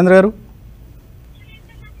 రాజేంద్ర గారు.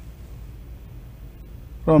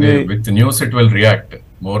 With news it will react,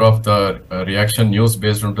 more of the reaction news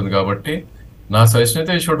based ఉంటుంది కాబట్టి నా సజెషన్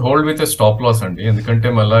అయితే ఈ should hold with a stop loss అండి. ఎందుకంటే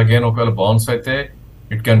మళ్ళీ అగైన్ ఒకవేళ బౌన్స్ అయితే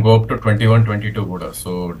it can go up to 21-22 కూడా.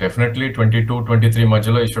 సో డెఫినెట్లీ 22-23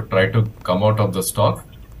 మధ్యలో ఈ should try to come out of the stock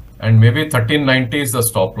and maybe 1390 is the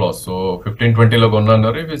stop loss. So 1520 లో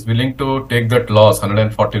కొన్నారు. If is willing to take that loss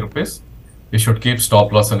 140 rupees, you should keep stop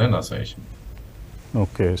loss అనే నా suggestion.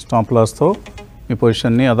 Okay, stop లాస్తో మీ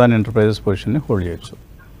పొజిషన్ని, Adani enterprises పొజిషన్ని hold చేయొచ్చు.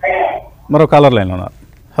 మరో caller లైన్లో ఉన్నారు.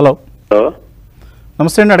 Hello,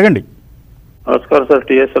 నమస్తే అండి, అడగండి. నమస్కారం సార్,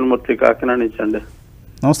 టిఎస్ఎల్ మూర్తి కాకినాడ నుంచి అండి.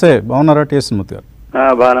 నమస్తే, బాగున్నారా టిఎస్ఎల్ మూర్తి గారు?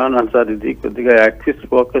 బాగానే ఉన్నాను సార్. ఇది కొద్దిగా యాక్సిస్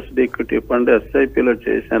ఫోకస్డ్ ఈక్విటీ ఫండ్ SIPలో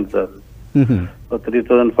చేశాను సార్.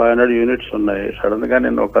 3500 యూనిట్స్ ఉన్నాయి. సడన్ గా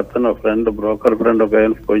నేను ఒక ఫ్రెండ్, బ్రోకర్ ఫ్రెండ్ ఒక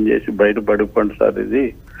ఆయన ఫోన్ చేసి బయట పడిపోండి సార్, ఇది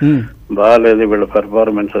బాగాలేదు వీళ్ళ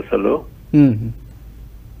పెర్ఫార్మెన్స్ అసలు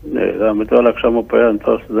అమితో 1,30,000 అంత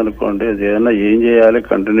వస్తుంది అనుకోండి, అది ఏదైనా ఏం చేయాలి,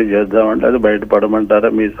 కంటిన్యూ చేద్దామంటే అది బయటపడమంటారా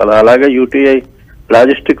మీ సలహా? అలాగే యూటీఐ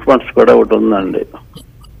లాజిస్టిక్ ఫండ్స్ కూడా ఒకటి ఉందండి,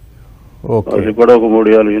 అది కూడా ఒక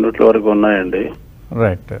 3,000 యూనిట్ల వరకు ఉన్నాయండి.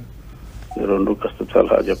 రైట్. రెండు కాస్త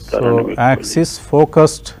సలహా చెప్తారండి. యాక్సిస్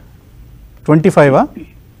ఫోకస్డ్ 25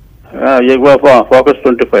 ఫోకస్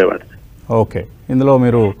 25 అండి. ఓకే, ఇందులో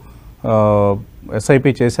మీరు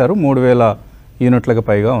ఎస్ఐపి చేశారు, 3,000 యూనిట్లకు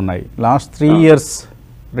పైగా ఉన్నాయి. లాస్ట్ 3 ఇయర్స్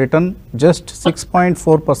రిటర్న్ జస్ట్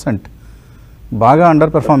 6.4%, బాగా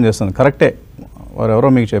అండర్ పెర్ఫామ్ చేస్తుంది. కరెక్టే, వారు ఎవరో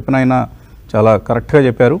మీకు చెప్పిన ఆయన చాలా కరెక్ట్గా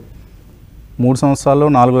చెప్పారు. 3 సంవత్సరాల్లో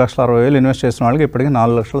 4,60,000 ఇన్వెస్ట్ చేసిన వాళ్ళకి ఇప్పటికీ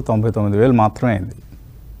 4,99,000 మాత్రమే అయింది.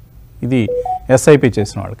 ఇది ఎస్ఐపి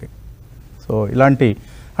చేసిన వాళ్ళకి. సో ఇలాంటి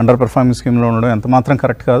అండర్ పెర్ఫార్మింగ్ స్కీమ్లో ఉండడం ఎంత మాత్రం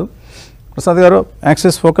కరెక్ట్ కాదు. ప్రసాద్ గారు,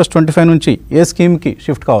 యాక్సిస్ ఫోకస్ 25 నుంచి ఏ స్కీమ్కి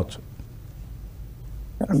షిఫ్ట్ కావచ్చు?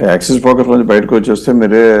 అంటే యాక్సిస్ ఫోకస్ నుంచి బయటకు వచ్చేస్తే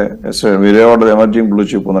మీరే వాడదు ఎమర్జింగ్ బ్లూ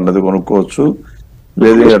చిప్ ఉందండి, అది కొనుక్కోవచ్చు.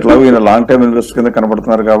 లేదు ఎట్లాగో ఈయన లాంగ్ టైమ్ ఇన్వెస్టర్ కింద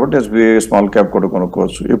కనబడుతున్నారు కాబట్టి ఎస్బీఐ స్మాల్ క్యాప్ కూడా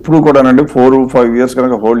కొనుక్కోవచ్చు. ఎప్పుడు కూడానండి 4-5 ఇయర్స్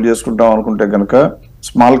కనుక హోల్డ్ చేసుకుంటాం అనుకుంటే కనుక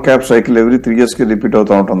small cap cycle every 3 years కి రిపీట్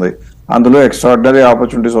అవుతూ ఉంటుంది. అందులో ఎక్స్ట్రాడినరీ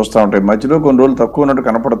ఆపర్చునిటీస్ వస్తూ ఉంటాయి. మధ్యలో కొన్ని రోజులు తక్కువ ఉన్నట్టు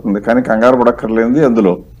కనపడుతుంది, కానీ కంగారు పడక్కర్లేనిది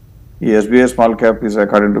అందులో ఈ SBI small cap is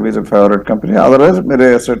according to me favourite company. Otherwise మీరే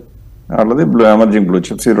ఎసెట్ వాళ్ళది ఎమర్జింగ్ బ్లూ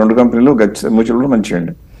చిప్స్, ఈ 2 కంపెనీలు మ్యూచువల్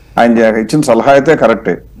మంచియండి. ఆయన ఇచ్చిన సలహా అయితే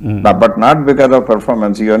కరెక్టే, but not because of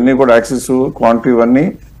performance. ఇవన్నీ కూడా యాక్సిస్, క్వాంటిటీ ఇవన్నీ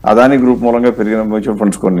అదానీ గ్రూప్ మూలంగా పెరిగిన మ్యూచువల్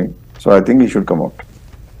ఫండ్స్ కొన్ని. సో ఐ థింక్ ఈ should come out.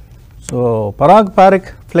 So Parag Parikh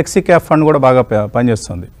flexi cap fund కూడా బాగా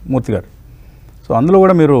పనిచేస్తుంది మూర్తి గారు. సో అందులో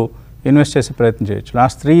కూడా మీరు ఇన్వెస్ట్ చేసే ప్రయత్నం చేయొచ్చు.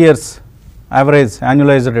 లాస్ట్ 3 years యావరేజ్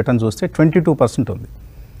యాన్యులైజ్డ్ రిటర్న్ చూస్తే 22% ఉంది.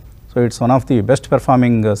 So it's one of the best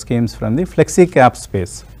performing schemes from the flexi cap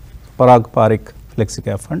space. Parag Parikh flexi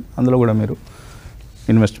cap fund, అందులో కూడా మీరు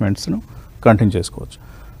ఇన్వెస్ట్మెంట్స్ను కంటిన్యూ చేసుకోవచ్చు.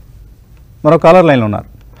 మరో కాలర్ లైన్లో ఉన్నారు.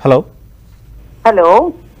 హలో. హలో,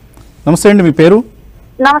 నమస్తే అండి, మీ పేరు?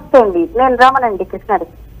 నమస్తే అండి, నేను రామనండి,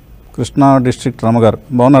 కృష్ణా డిస్ట్రిక్ట్ రామగారు.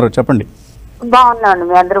 బాగున్నారు, చెప్పండి. బాగున్నాను,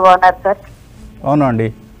 మీ అందరూ బాగున్నారు సార్? అవునా అండి,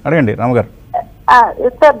 అడగండి రామగారు.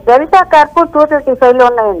 సార్ డెల్టా కార్ప్ 235 లో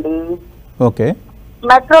ఉన్నాయండి. ఓకే.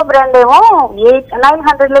 మెట్రో బ్రాండ్ ఏమో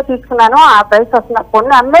 900 లో తీసుకున్నాను, ఆ ప్రైస్ వస్తున్నా,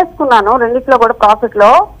 కొన్ని అమ్మేసుకున్నాను, రెండిట్లో కూడా ప్రాఫిట్ లో.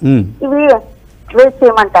 ఇవి వెయిట్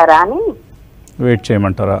చేయమంటారా అని? వెయిట్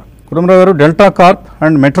చేయమంటారా? కుటుంబరావు గారు, delta Corp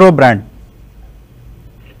and metro brand.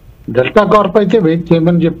 Delta Corp అయితే వెయిట్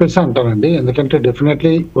చేయమని చెప్పేసి అంటానండి, ఎందుకంటే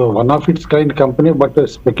definitely one of it's kind company, but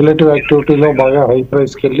speculative యాక్టివిటీలో బాగా హై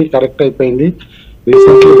ప్రైస్కి వెళ్ళి కరెక్ట్ అయిపోయింది.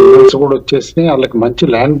 రీసెంట్లీ రిజల్ట్స్ కూడా వచ్చేసినాయి, వాళ్ళకి మంచి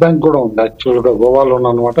ల్యాండ్ బ్యాంక్ కూడా ఉంది యాక్చువల్గా గోవాలో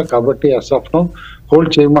అనమాట. కాబట్టి అసాఫ్ no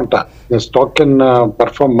hold చేయమంట. Stock can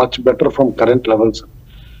perform much better from current levels.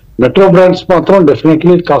 Metro brands మాత్రం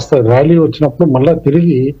డెఫినెట్లీ కాస్త ర్యాలీ వచ్చినప్పుడు మళ్ళీ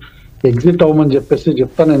తిరిగి ఎగ్జిట్ అవ్వమని చెప్పేసి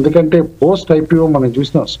చెప్తాను. ఎందుకంటే పోస్ట్ ఐపీఓ మనం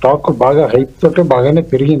చూసిన స్టాక్ బాగా హైప్ తోటే బాగానే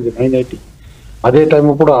పెరిగింది 980. అదే టైం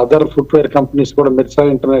ఇప్పుడు అదర్ ఫుట్వేర్ కంపెనీస్ కూడా మిర్సా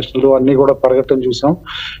ఇంటర్నేషనల్ అన్ని కూడా పెరగటం చూసాం.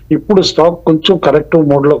 ఇప్పుడు స్టాక్ కొంచెం కరెక్టివ్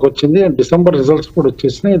మోడ్ లోకి వచ్చింది. డిసెంబర్ రిజల్ట్స్ కూడా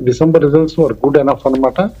వచ్చేసినాయి. December results were good enough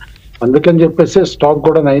అనమాట. అందుకని చెప్పేసి స్టాక్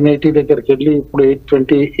కూడా 980 దగ్గరికి వెళ్ళి ఇప్పుడు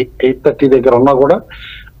 820, 830 దగ్గర ఉన్నా కూడా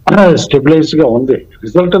స్టెబిలైజ్ గా ఉంది.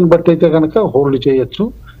 రిజల్ట్ ని బట్టి అయితే కనుక హోల్డ్ చేయొచ్చు,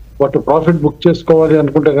 బట్ ప్రాఫిట్ బుక్ చేసుకోవాలి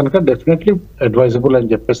అనుకుంటే కనుక డెఫినెట్లీ అడ్వైజబుల్ అని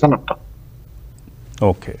చెప్పేసి అని అంటాం.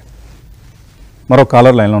 ఓకే, మరో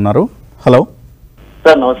కాలర్ లైన్లో ఉన్నారు. Hello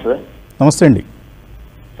sir. నమస్తే. నమస్తే అండి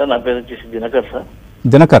సార్, నా పేరు వచ్చేసి దినకర్ సార్.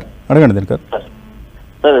 దినకర్, అడగండి దినకర్.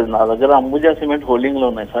 సార్ నా దగ్గర అంబుజా సిమెంట్ హోల్డింగ్ లో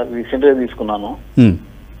ఉన్నాయి సార్. రీసెంట్ గా తీసుకున్నాను,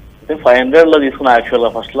 500 లో తీసుకున్నా యాక్చువల్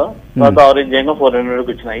గా ఫస్ట్ లో, తర్వాత ఆవరేజ్ చేయగా 400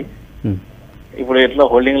 కి వచ్చినాయి. ఇప్పుడు ఎట్లా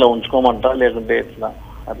హోల్డింగ్ లో ఉంచుకోమంటా లేకుంటే ఎట్లా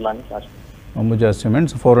అట్లా అని సార్? అంబుజా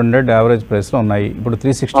సిమెంట్స్ 400 యావరేజ్ ప్రైస్లో ఉన్నాయి, ఇప్పుడు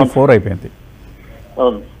 364 అయిపోయింది.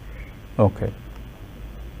 అవును. ఓకే,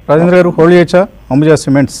 రాజేంద్ర గారు హోల్డ్ చేయొచ్చా Ambuja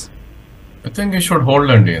cements? I think you should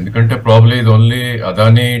hold అండి, ఎందుకంటే ప్రాబ్లీ ఇది ఓన్లీ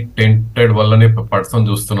అదానీ టెంటెడ్ వల్లనే పడతాం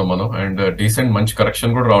చూస్తున్నాం మనం. అండ్ డీసెంట్ మంచి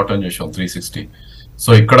కరెక్షన్ కూడా రావటం చూసాం 360. సో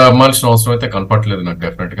ఇక్కడ అమ్మాల్సిన అవసరం అయితే కనపట్లేదు నాకు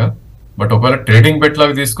డెఫినెట్ గా. బట్ ఒకవేళ ట్రేడింగ్ బెట్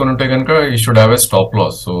లాగా తీసుకుని ఉంటే కనుక ఈ should have a stop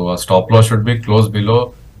loss. So ఆ stop loss should be close below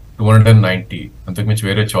 290. అంతకుమించి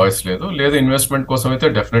వేరే చాయిస్ లేదు. లేదు ఇన్వెస్ట్మెంట్ కోసం అయితే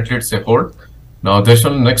డెఫినెట్లీ ఇట్స్ ఎ హోల్డ్. నా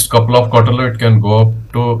ఉద్దేశంలో నెక్స్ట్ కపుల్ ఆఫ్ క్వార్టర్లో it can go up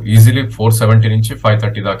to easily 470 నుంచి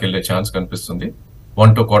 530 దాకా వెళ్ళే ఛాన్స్ కనిపిస్తుంది.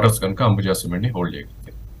 1-2 quarters కనుక అంబుజా సిమెంట్ ని హోల్డ్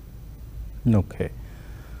చేయగలిగితే. ఓకే,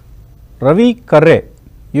 రవి కర్రే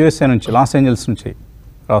యుఎస్ఏ నుంచి, లాస్ ఏంజల్స్ నుంచి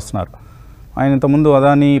రాస్తున్నారు. ఆయన ఇంతకుముందు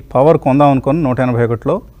అదాని పవర్ కొందాం అనుకొని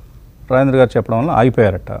 181లో రాజేంద్ర గారు చెప్పడం వల్ల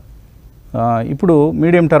ఆగిపోయారట. ఇప్పుడు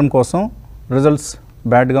మీడియం టర్మ్ కోసం రిజల్ట్స్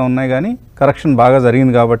బ్యాడ్గా ఉన్నాయి కానీ కరెక్షన్ బాగా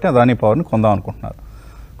జరిగింది కాబట్టి అదాని పవర్ని కొందాం అనుకుంటున్నారు.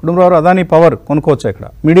 కుటుంబరావు, అదాని పవర్ కొనుక్కోవచ్చు ఇక్కడ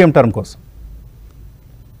మీడియం టర్మ్ కోసం?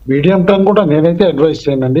 మీడియం టర్మ్ కూడా నేనైతే అడ్వైస్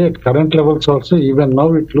చేయనండి. At current levels also even now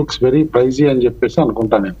it looks very ప్రైజీ అని చెప్పేసి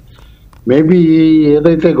అనుకుంటాను నేను. మేబీ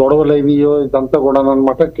ఏదైతే గొడవలు అయినాయో ఇదంతా కూడా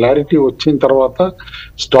అనమాట క్లారిటీ వచ్చిన తర్వాత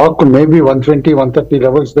స్టాక్ మేబీ 120, 130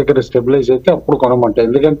 లెవెల్స్ దగ్గర స్టెబిలైజ్ అయితే అప్పుడు కొనమంటాయి.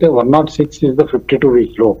 ఎందుకంటే 106 ఇస్ ద 52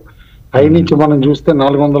 వీక్ లో. హై నుంచి మనం చూస్తే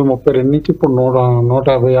 432 నుంచి ఇప్పుడు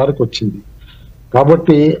 156కి వచ్చింది.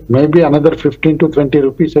 కాబట్టి మేబీ అనదర్ 15 to 20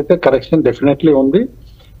 రూపీస్ అయితే కరెక్షన్ డెఫినెట్లీ ఉంది.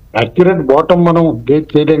 యాక్యురేట్ బాటమ్ మనం గేట్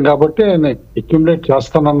చేయలేం కాబట్టి ఆయన అక్యుములేట్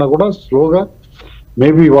చేస్తానన్నా కూడా స్లోగా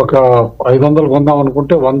మేబీ ఒక 500 కొందాం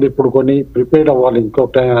అనుకుంటే 100 ఇప్పుడు కొని ప్రిపేర్డ్ అవ్వాలి. ఇంకో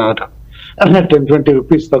 10-20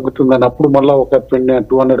 రూపీస్ తగ్గుతుందని అప్పుడు మళ్ళీ ఒక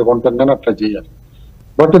 200 కొంటాం కానీ అట్లా చేయాలి.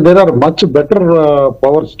 But there are much better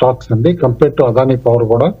power stocks అండి కంపేర్ టు అదానీ పవర్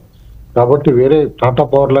కూడా. కాబట్టి వేరే టాటా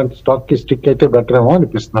పవర్ లాంటి స్టాక్ కి స్టిక్ అయితే బెటర్ ఏమో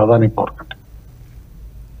అనిపిస్తుంది అదానీ పవర్ కంటే.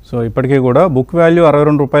 సో ఇప్పటికీ కూడా బుక్ వాల్యూ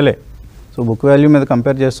 62 రూపాయలే. సో బుక్ వాల్యూ మీద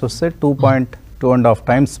కంపేర్ చేసి వస్తే 2.2.5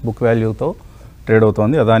 టైమ్స్ బుక్ వాల్యూతో ట్రేడ్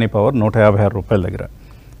అవుతోంది అదానీ పవర్ 156 రూపాయల దగ్గర.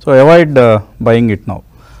 So avoid buying it now.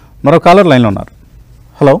 మరో కాలర్ లైన్లో ఉన్నారు.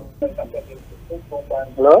 హలో,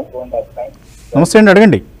 హలో, నమస్తే అండి,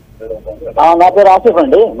 అడగండి. నా పేరు ఆసిఫ్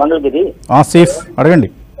అండి, మంగళగిరి. ఆసిఫ్, అడగండి.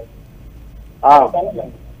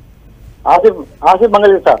 ఆసిఫ్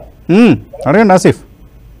మంగళగిరి సార్. అడగండి ఆసిఫ్.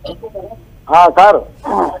 సార్,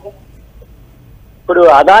 ఇప్పుడు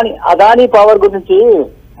అదానీ పవర్ గురించి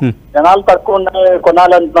జనాలు తక్కువ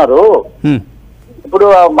కొనాలంటున్నారు. ఇప్పుడు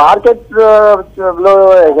మార్కెట్ లో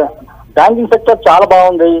బ్యాంకింగ్ సెక్టర్ చాలా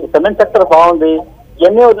బాగుంది, సిమెంట్ సెక్టర్ బాగుంది.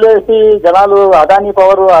 ఇవన్నీ వదిలేసి జనాలు అదానీ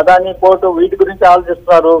పవర్, అదానీ పోర్టు వీటి గురించి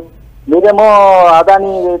ఆలోచిస్తున్నారు. మీరేమో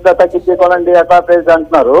అదానీ ఇట్లా తగ్గించుకోవాలండి అట్లా ప్రైజ్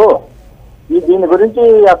అంటున్నారు. దీని గురించి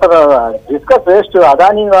అసలు డిస్కస్ వేస్ట్.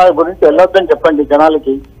 అదానీ గురించి వెళ్ళొద్దని చెప్పండి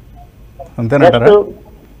జనాలకి. అంతేనంటారా?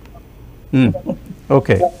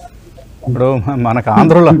 ఓకే, ఇప్పుడు మనకు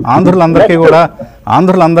ఆంధ్రులందరికీ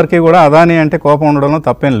కూడా అదానీ అంటే కోపం ఉండడంలో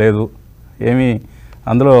తప్పేం లేదు. ఏమీ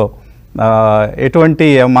అందులో ఎటువంటి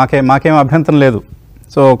మాకేం అభ్యంతరం లేదు.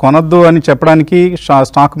 సో కొనొద్దు అని చెప్పడానికి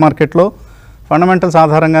స్టాక్ మార్కెట్లో ఫండమెంటల్స్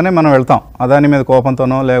ఆధారంగానే మనం వెళ్తాం. అదానీ మీద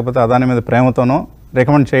కోపంతోనో లేకపోతే అదానీ మీద ప్రేమతోనో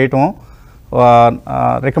రికమెండ్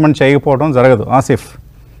చేయకపోవడం జరగదు. ఆసిఫ్,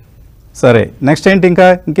 సరే, నెక్స్ట్ ఏంటి?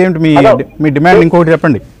 ఇంకేమిటి మీ డిమాండ్? ఇంకొకటి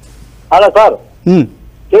చెప్పండి. Hello sir,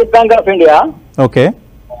 state bank of India. Okay,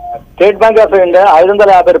 state bank of India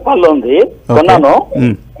 550 రూపాయల్లో ఉంది, కొన్నాను.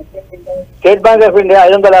 స్టేట్ బ్యాంక్ ఆఫ్ ఇండియా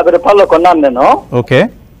 550 రూపాయల్లో కొన్నాను నేను. ఓకే,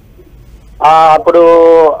 అప్పుడు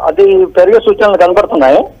అది పెరిగే సూచనలు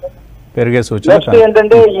కనబడుతున్నాయి. నెక్స్ట్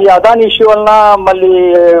ఏంటంటే ఈ అదానీ ఇష్యూ వలన మళ్ళీ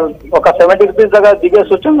ఒక 70 రూపీస్ దగ్గర దిగే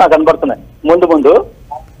సూచనలు నాకు కనబడుతున్నాయి ముందు.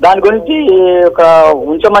 దాని గురించి ఒక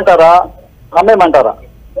ఉంచమంటారా, అమ్మేయమంటారా?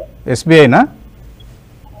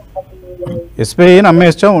 ఎస్బీఐని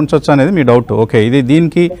అమ్మేయచ్చా, ఉంచొచ్చా అనేది మీ డౌట్. ఓకే,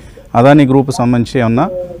 దీనికి అదానీ గ్రూప్ సంబంధించి ఏమన్నా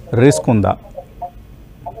రిస్క్ ఉందా?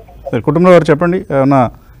 సరే, కుటుంబంలో వారు చెప్పండి. ఏమన్నా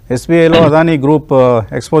ఎస్బీఐలో అదానీ గ్రూప్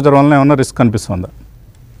ఎక్స్పోజర్ వలన ఏమన్నా రిస్క్ కనిపిస్తుందా?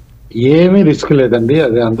 ఏమీ రిస్క్ లేదండి.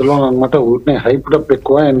 అది అందులో అనమాట ఊరినే హైప్ అప్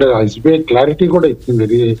ఎక్కువ. అండ్ ఎస్బీఐ క్లారిటీ కూడా ఇచ్చింది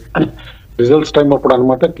రిజల్ట్స్ టైం అప్పుడు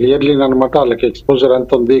అనమాట. క్లియర్లీ అనమాట వాళ్ళకి ఎక్స్పోజర్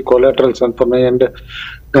ఎంత ఉంది, కోలాటరల్స్ ఎంత ఉన్నాయి. అండ్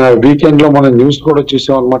వీకెండ్ లో మనం న్యూస్ కూడా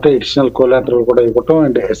చూసాం అనమాట. ఎడిషనల్ కోలాటరల్ కూడా ఇవ్వటం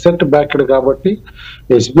అండ్ అసెట్ బ్యాక్డ్ కాబట్టి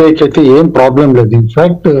ఎస్బీఐకి అయితే ఏం ప్రాబ్లం లేదు.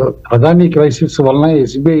 ఇన్ఫాక్ట్ అదానీ క్రైసిస్ వలన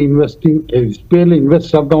ఎస్బీఐలో ఇన్వెస్ట్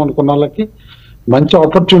చేద్దాం అనుకున్న వాళ్ళకి మంచి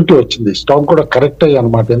ఆపర్చునిటీ వచ్చింది. స్టాక్ కూడా కరెక్ట్ అయ్యి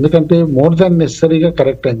అనమాట. ఎందుకంటే మోర్ దాన్ నెసరీగా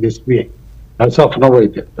కరెక్ట్ అయింది ఎస్బీఐ యాజ్ ఆఫ్ నౌ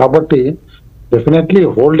అయితే. కాబట్టి definitely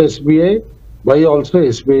hold SBI, by also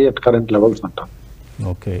SBI at current levels అంటాం.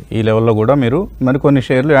 ఓకే, ఈ లెవెల్లో కూడా మీరు మరికొన్ని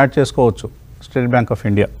షేర్లు యాడ్ చేసుకోవచ్చు. స్టేట్ బ్యాంక్ ఆఫ్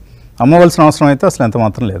ఇండియా అమ్మవలసిన అవసరం అయితే అసలు ఎంత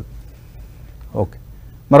మాత్రం లేదు. ఓకే,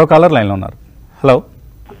 మరో కాలర్ లైన్లో ఉన్నారు. హలో.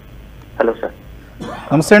 హలో సార్,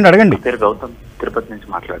 నమస్తే అండి, అడగండి. పేరు గౌతమ్, తిరుపతి నుంచి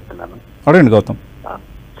మాట్లాడుతున్నాను. అడగండి గౌతమ్.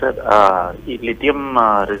 సార్, ఈ లిథియం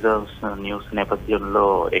రిజర్వ్స్ న్యూస్ నేపథ్యంలో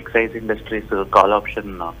excise industries call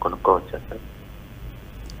option కొనుక్కోవచ్చా sir?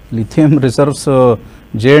 Lithium reserves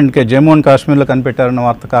జేఎండ్కే, Jammu and కాశ్మీర్లో కనిపెట్టారన్న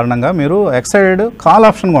వార్త కారణంగా మీరు ఎక్సైడ్ కాల్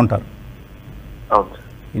ఆప్షన్ కొంటారు. అవును సార్.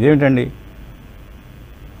 ఇదేమిటండి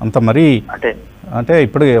అంత మరీ? అంటే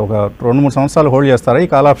ఇప్పుడు ఒక 2-3 సంవత్సరాలు హోల్డ్ చేస్తారా ఈ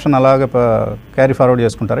కాల్ ఆప్షన్, అలాగే క్యారీ ఫార్వర్డ్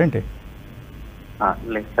చేసుకుంటారా ఏంటి?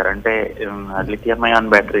 లేదు సార్, అంటే లిథియం అయాన్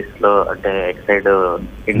బ్యాటరీస్ లో అంటే ఎక్సైడ్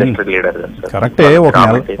ఇండస్ట్రీ లీడర్ కరెక్టే.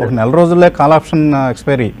 ఒక నెల రోజుల్లో కాల్ ఆప్షన్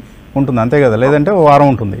ఎక్స్పైరీ ఉంటుంది అంతే కదా, లేదంటే ఓ వారం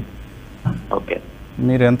ఉంటుంది. ఓకే,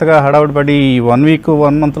 మీరు ఎంతగా హడావుడి పడి 1 వీక్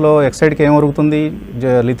 1 మంత్లో ఎక్సైడ్కి ఏం జరుగుతుంది?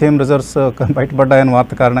 లిథియం రిజర్వ్స్ బయటపడ్డాయని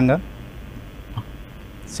వార్త కారణంగా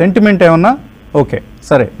సెంటిమెంట్ ఏమన్నా? ఓకే,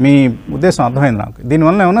 సరే, మీ ఉద్దేశం అర్థమైంది నాకు.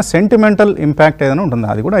 దీనివల్ల ఏమన్నా సెంటిమెంటల్ ఇంపాక్ట్ ఏదైనా ఉంటుంది?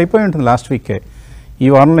 అది కూడా అయిపోయి ఉంటుంది లాస్ట్ వీకే, ఈ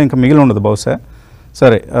వారంలో ఇంకా మిగిలి ఉండదు బహుశా.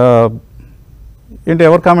 సరే, ఏంటి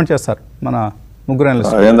ఎవరు కామెంట్ చేస్తారు మన ముగ్గురు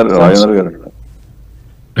అనలిస్ట్? రాజేంద్ర గారు.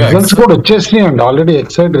 రిజల్ట్స్ కూడా వచ్చేసినాయి అండి already.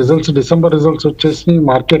 Exide results, December results వచ్చేసినాయి.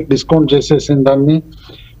 మార్కెట్ డిస్కౌంట్ చేసేసిన దాన్ని.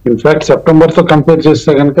 ఇన్ఫాక్ట్ సెప్టెంబర్ తో కంపేర్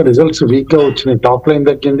చేస్తే కనుక రిజల్ట్స్ వీక్ గా వచ్చినాయి. టాప్ లైన్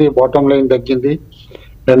తగ్గింది, బాటమ్ లైన్ తగ్గింది.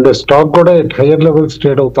 అండ్ స్టాక్ కూడా హైయర్ లెవెల్స్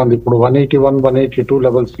ట్రేడ్ అవుతుంది ఇప్పుడు 181, 182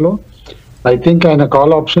 లెవెల్స్ లో. ఐ థింక్ ఆయన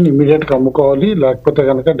కాల్ ఆప్షన్ ఇమీడియట్ గా అమ్ముకోవాలి, లేకపోతే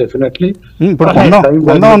కనుక డెఫినెట్లీ ఇప్పుడు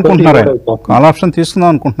కొందాం అనుకుంటున్నారు, కాల్ ఆప్షన్ తీసుకుందాం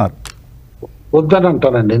అనుకుంటున్నారు. వద్దని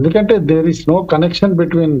అంటానండి. ఎందుకంటే there is no connection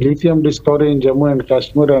between lithium discovery in Jammu and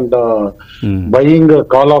Kashmir and buying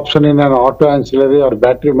call option in an auto ancillary are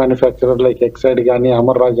battery manufacturer like Exide కానీ,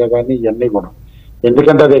 అమర్ రాజా కానీ, ఇవన్నీ కూడా.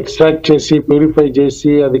 ఎందుకంటే అది ఎక్స్ట్రాక్ట్ చేసి ప్యూరిఫై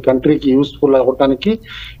చేసి అది కంట్రీకి యూస్ఫుల్ అవ్వడానికి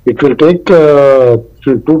it will take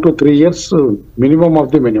 2 to 3 years minimum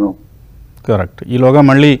of the minimum. Correct. ఈలోగా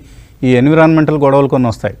మళ్ళీ ఈ ఎన్విరాన్మెంటల్ గొడవలు కొన్ని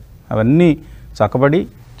వస్తాయి, అవన్నీ చక్కబడి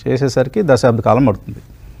చేసేసరికి దశాబ్ద కాలం పడుతుంది.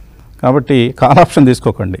 కాబట్టి కాల్ ఆప్షన్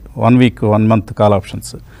తీసుకోకండి, 1 week 1 month కాల్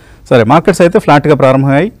ఆప్షన్స్. సరే, మార్కెట్స్ అయితే ఫ్లాట్గా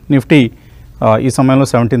ప్రారంభమయ్యాయి. నిఫ్టీ ఈ సమయంలో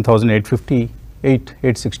 17,858,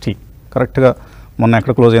 860 కరెక్ట్గా మొన్న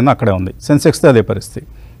ఎక్కడ క్లోజ్ అయిందో అక్కడే ఉంది. సెన్సెక్స్తో అదే పరిస్థితి.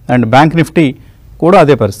 అండ్ బ్యాంక్ నిఫ్టీ కూడా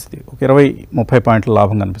అదే పరిస్థితి, ఒక 20-30 పాయింట్ల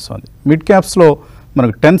లాభం కనిపిస్తుంది. మిడ్ క్యాప్స్లో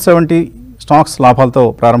మనకు 1070 స్టాక్స్ లాభాలతో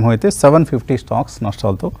ప్రారంభమైతే 750 స్టాక్స్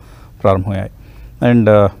నష్టాలతో ప్రారంభమయ్యాయి. అండ్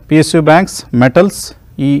పిఎస్యూ బ్యాంక్స్, మెటల్స్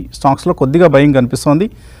ఈ స్టాక్స్లో కొద్దిగా బయింగ్ కనిపిస్తుంది.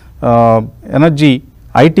 ఎనర్జీ,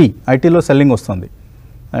 ఐటీలో సెల్లింగ్ వస్తుంది.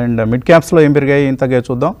 అండ్ మిడ్ క్యాప్స్లో ఏం పెరిగాయి ఏం తగ్గాయి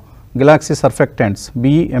చూద్దాం. Galaxy surfactants,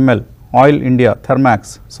 BEML, oil India,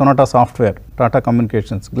 Thermax, Sonata software, Tata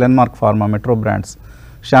communications, Glenmark pharma, metro brands,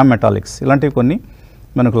 Shyam metallics ఇలాంటివి కొన్ని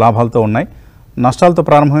మనకు లాభాలతో ఉన్నాయి. నష్టాలతో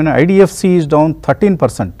ప్రారంభమైన ఐడిఎఫ్సి ఈజ్ డౌన్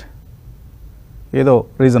 13%. ఏదో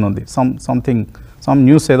రీజన్ ఉంది, సమ్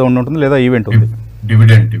న్యూస్ ఏదో ఉంటుంది లేదా ఈవెంట్ ఉంది.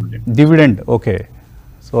 Dividend okay,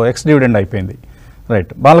 so X dividend అయిపోయింది.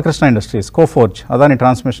 Right. Balakrishna industries, Coforge, Adani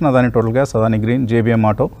transmission, Adani total gas, Adani green, JBM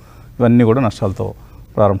auto ఇవన్నీ కూడా నష్టాలతో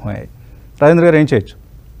ప్రారంభమయ్యాయి. రాజేంద్ర గారు ఏం చేయొచ్చు?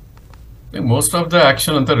 మోస్ట్ ఆఫ్ ద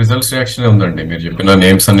యాక్షన్ అంతా రిజల్ట్స్ రియాక్షన్ ఉందండి. మీరు చెప్పిన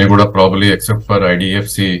నేమ్స్ అన్ని కూడా probably except for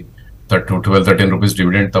IDFC 12-13 rupees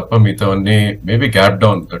dividend తప్ప మిగతా అన్ని maybe gap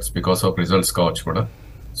down, that's because of results కావచ్చు కూడా.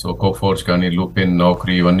 సో కోఫోర్జ్ కానీ, లూపిన్,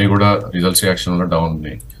 నౌకరీ ఇవన్నీ కూడా రిజల్ట్స్ రియాక్షన్ లో డౌన్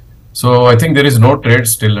ఉన్నాయి. So I think there is no trade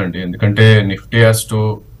still అండి, ఎందుకంటే Nifty has to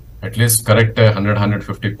at least correct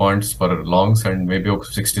 100-150 points for longs and maybe ఒక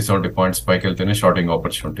 60-70 పాయింట్స్ పైకి వెళ్తేనే షార్టింగ్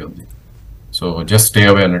ఆపర్చునిటీ ఉంది. సో జస్ట్ స్టే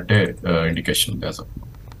అవే అన్నట్టే ఇండికేషన్ ఉంది యాజ్ ఆఫ్ నౌ.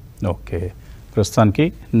 ఓకే, ప్రస్తుతానికి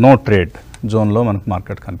నో ట్రేడ్ జోన్లో మనకు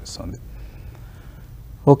మార్కెట్ కనిపిస్తుంది.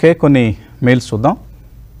 ఓకే, కొన్ని మెయిల్స్ చూద్దాం.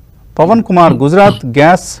 Pawan Kumar, Gujarat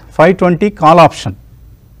gas 520 call option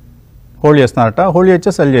hold చేస్తున్నారట. హోల్డ్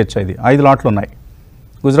చేయొచ్చా, సెల్ చేయొచ్చా? ఇది 5 లాట్లు ఉన్నాయి.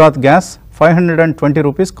 Gujarat gas 520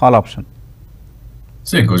 rupees call option.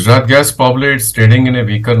 Gujarat gas probably it's trading in a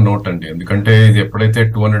weaker note అండి, ఎందుకంటే ఇది ఎప్పుడైతే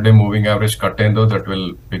 200-day మూవింగ్ యావరేజ్ కట్ అయిందో that will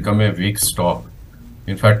become a week stock.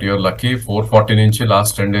 In fact your lucky 440 నుంచి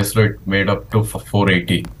లాస్ట్ 10 days లో it made up to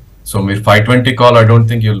 480. So మీరు 520 call I don't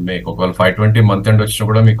think you'll make. ఒకవేళ 520 month end వచ్చినా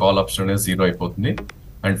కూడా మీ కాల్ ఆప్షన్ అనేది 0 అయిపోతుంది.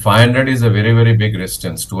 And 500 is a very very big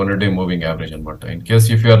resistance, 200-day moving average అనమాట. In case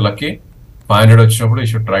if you're lucky 500 వచ్చినప్పుడు you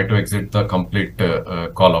should try to exit the complete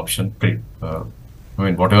call option I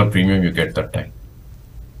mean what ever premium you get that time.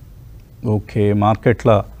 Okay,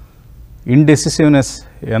 మార్కెట్లో ఇండెసిసివ్నెస్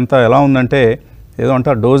ఎలా ఉందంటే ఏదో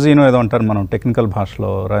అంటారు డోజీనో ఏదో అంటారు మనం టెక్నికల్ భాషలో,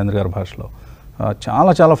 రాజేంద్ర గారి భాషలో.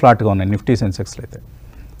 చాలా ఫ్లాట్గా ఉన్నాయి నిఫ్టీ సెన్సెక్స్లో అయితే.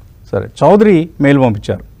 సరే, చౌదరి మెయిల్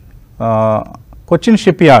పంపించారు. కొచ్చిన్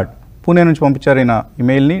షిప్ యార్డ్ పూణే నుంచి పంపించారు ఈయన ఈ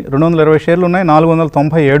మెయిల్ని. 220 షేర్లు ఉన్నాయి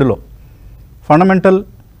 497లో. ఫండమెంటల్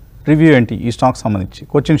రివ్యూ ఏంటి ఈ స్టాక్ సంబంధించి?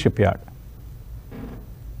 కొచ్చిన్ షిప్ యార్డ్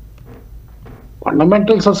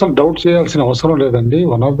ఫండమెంటల్స్ అసలు డౌట్ చేయాల్సిన అవసరం లేదండి.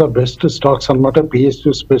 One of the best stocks అనమాట.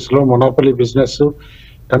 పిఎస్యూ స్పేస్ లో మొనోపలీ బిజినెస్,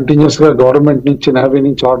 కంటిన్యూస్ గా గవర్నమెంట్ నుంచి, నేవీ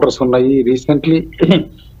నుంచి ఆర్డర్స్ ఉన్నాయి. రీసెంట్లీ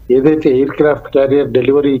ఏదైతే ఎయిర్ క్రాఫ్ట్ క్యారియర్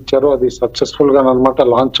డెలివరీ ఇచ్చారో అది సక్సెస్ఫుల్ గా అనమాట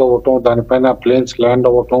లాంచ్ అవ్వటం, దానిపైన ప్లేన్స్ ల్యాండ్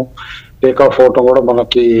అవ్వటం, టేక్ ఆఫ్ అవటం కూడా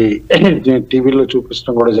మనకి టీవీలో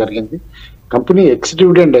చూపించడం కూడా జరిగింది. కంపెనీ ఎక్స్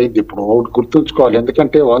డివిడెండ్ అయింది. ఇప్పుడు ఒకటి గుర్తుంచుకోవాలి,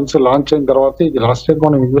 ఎందుకంటే వన్స్ లాంచ్ అయిన తర్వాత ఇది లాస్ట్ ఇయర్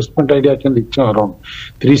మనం ఇన్వెస్ట్మెంట్ ఐడియా కింద ఇచ్చాం అరౌండ్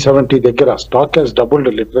 370 దగ్గర. స్టాక్ హెస్ డబుల్డ్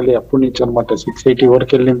లిటరలీ అప్పటి నుంచి అనమాట 680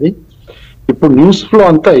 వరకు వెళ్ళింది. ఇప్పుడు న్యూస్ ఫ్లో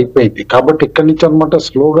అంతా అయిపోయింది కాబట్టి ఇక్కడి నుంచి అనమాట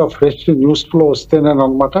స్లోగా ఫ్రెష్ న్యూస్ ఫ్లో వస్తేనే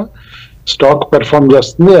అనమాట స్టాక్ పెర్ఫార్మ్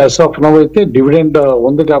చేస్తుంది. యాజ్ ఆఫ్ నౌ అయితే డివిడెండ్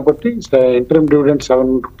ఉంది కాబట్టి ఇంటరిమ్ డివిడెండ్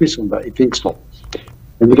 7 రూపీస్ ఉంది ఐ థింక్ సో.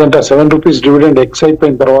 ఎందుకంటే 7 రూపీస్ డివిడెండ్ ఎక్స్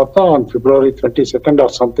అయిపోయిన తర్వాత ఆన్ February 22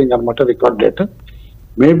 ఆర్ సంథింగ్ అనమాట రికార్డ్ డేట్.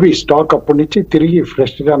 మేబీ స్టాక్ అప్పటి నుంచి తిరిగి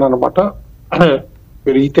ఫ్రెష్ గానమాట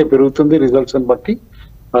పెరిగితే పెరుగుతుంది రిజల్ట్స్ ని బట్టి,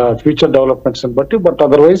 ఫ్యూచర్ డెవలప్మెంట్స్ ని బట్టి. But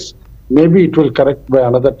otherwise maybe it will correct by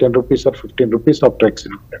another 10 rupees or 15 rupees after X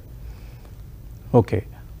dividend. Okay.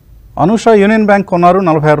 Anusha union bank కొన్నారు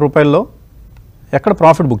 46 రూపాయల్లో, ఎక్కడ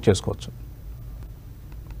ప్రాఫిట్ బుక్ చేసుకోవచ్చు?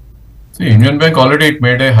 Union bank already it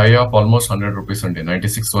made A high of almost 100 rupees అండి,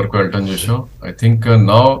 96 వరకు వెళ్ళటం చూసాం. I think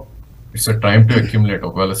now it's a time to accumulate.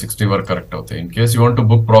 ఒకవేళ 60 వరకు కరెక్ట్ అవుతాయి. In case you want to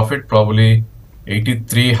book profit probably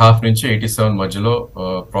 83.5 నుంచి 87 మధ్యలో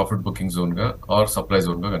ప్రాఫిట్ బుకింగ్ జోన్ గా ఆర్ సప్లై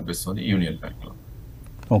జోన్ గా కనిపిస్తుంది యూనియన్ బ్యాంక్ లో.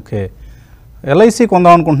 ఓకే. ఎల్ఐసి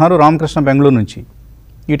కొందాం అనుకుంటున్నారు రామకృష్ణ బెంగళూరు నుంచి,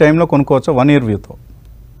 ఈ టైంలో కొనుక్కోవచ్చా 1 year వ్యూతో?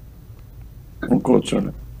 కొనుక్కోవచ్చు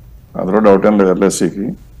అండి, అందులో డౌట్ ఏం లేదు.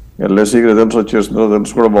 ఎల్ఐసికి రిజల్ట్స్ వచ్చేసింది,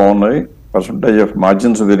 రిజల్ట్స్ కూడా బాగున్నాయి, పర్సంటేజ్ ఆఫ్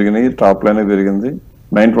మార్జిన్స్ పెరిగినాయి, టాప్ లైన్ పెరిగింది.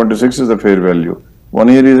 926 is the fair value. 1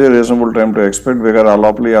 year is a reasonable time to expect. Because ఆ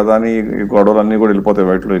లోపల అదాని గొడవలు అన్నీ కూడా వెళ్ళిపోతాయి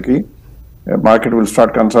బయటలోకి. Market will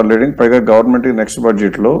start consolidating. పైగా గవర్నమెంట్ నెక్స్ట్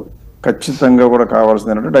బడ్జెట్ లో ఖచ్చితంగా కూడా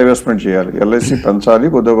కావాల్సింది ఏంటంటే డైవర్స్మెంట్ చేయాలి, ఎల్ఐసి పెంచాలి,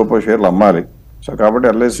 కొద్దిగా గొప్ప షేర్లు అమ్మాలి. సో కాబట్టి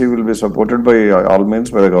LIC will be supported by all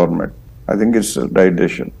means by the government. I think it's right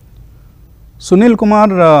decision. Sunil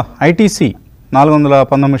Kumar ITC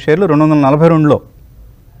 419 షేర్లు 242లో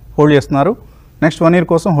హోల్డ్ చేస్తున్నారు. నెక్స్ట్ 1 year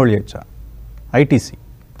కోసం హోల్డ్ చేయొచ్చా ITC?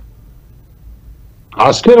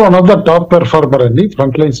 Last year one of the top performer అండి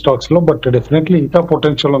ఫ్రంట్ లైన్ స్టాక్స్ లో, but definitely ఇంకా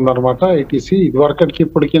potential ఉందన్నమాట ITC. ఇదివరకటికి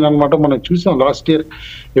ఇప్పటికీ అనమాట మనం చూసాం లాస్ట్ ఇయర్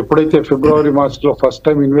ఎప్పుడైతే ఫిబ్రవరి మాసంలో ఫస్ట్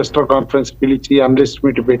టైం ఇన్వెస్టర్ కాన్ఫరెన్స్ పిలిచి అనలిస్ట్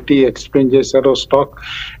మీట్ పెట్టి ఎక్స్ప్లెయిన్ చేశారో స్టాక్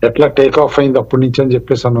ఎట్లా టేక్ ఆఫ్ అయింది అప్పటి నుంచి అని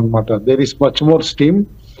చెప్పేసాను అనమాట. There is much more steam.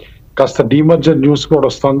 కాస్త డీమర్జర్ న్యూస్ కూడా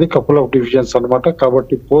వస్తుంది, కపుల్ ఆఫ్ డివిజన్స్ అనమాట.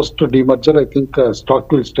 కాబట్టి post demerger I think stock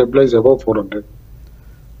will stabilise above 400.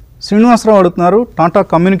 Srinivasarao అడుగుతున్నారు టాటా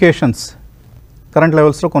కమ్యూనికేషన్స్ కరెంట్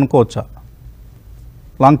లెవెల్స్లో కొనుక్కోవచ్చా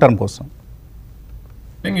లాంగ్ టర్మ్ కోసం?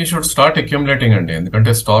 I think you should start accumulating అండి,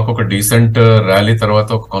 ఎందుకంటే స్టాక్ ఒక డీసెంట్ ర్యాలీ తర్వాత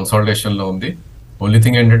ఒక కన్సాలిడేషన్ లో ఉంది. ఓన్లీ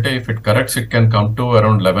థింగ్ ఏంటంటే if it corrects it can come to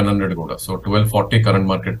around 1100 కూడా. సో 1240 కరెంట్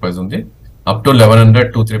మార్కెట్ ప్రైస్ ఉంది, అప్ టు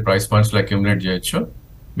 1100 2-3 ప్రైస్ పాయింట్స్ లో అక్యుములేట్ చేయొచ్చు.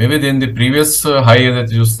 మేబీ దీని ప్రీవియస్ హై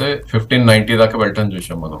ఏదైతే చూస్తే 1590 దాకా వెళ్ళటం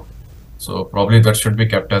చూసాం మనం. So probably that should be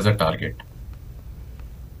kept as a target.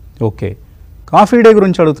 Okay. Coffee day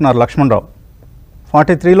గురించి అడుగుతున్నారు లక్ష్మణరావు.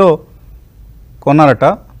 43లో కొన్నారట,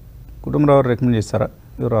 కుటుంబరావు రికమెండ్ చేస్తారా,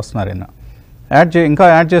 ఎవరు వస్తున్నారైనా ఇంకా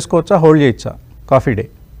యాడ్ చేసుకోవచ్చా, హోల్డ్ చేయొచ్చా కాఫీ డే?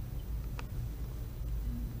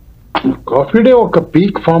 కాఫీ డే ఒక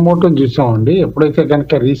పీక్ ఫామ్ అవుట్ అని చూసామండి. ఎప్పుడైతే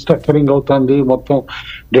కనుక రీస్ట్రక్చరింగ్ అవుతుంది, మొత్తం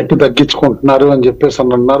డెట్ తగ్గించుకుంటున్నారు అని చెప్పేసి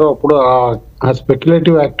అని అన్నారు, అప్పుడు ఆ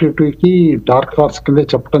స్పెక్యులేటివ్ యాక్టివిటీకి డార్క్ హార్స్ కిందే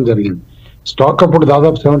చెప్పడం జరిగింది. స్టాక్ అప్పుడు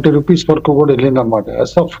దాదాపు 70 రూపీస్ వరకు కూడా వెళ్ళింది అనమాట.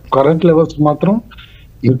 యాజ్ ఆఫ్ కరెంట్ లెవెల్స్ మాత్రం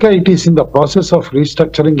ఇంకా it is in the process of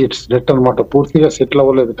restructuring it's debt అనమాట. పూర్తిగా సెటిల్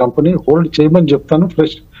అవ్వలేదు కంపెనీ. హోల్డ్ చేయమని చెప్తాను,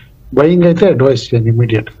 ఫ్రెష్ బయింగ్ అయితే అడ్వైస్ చేయండి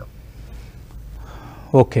ఇమీడియట్గా.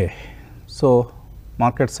 ఓకే. సో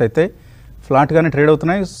మార్కెట్స్ అయితే ఫ్లాట్గానే ట్రేడ్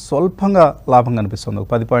అవుతున్నాయి, స్వల్పంగా లాభం కనిపిస్తుంది, ఒక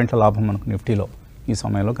 10 పాయింట్ల లాభం మనకు నిఫ్టీలో ఈ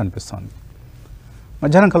సమయంలో కనిపిస్తుంది.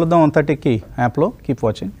 మధ్యాహ్నం కలుద్దాం 1:30కి యాప్లో. Keep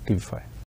watching TV5.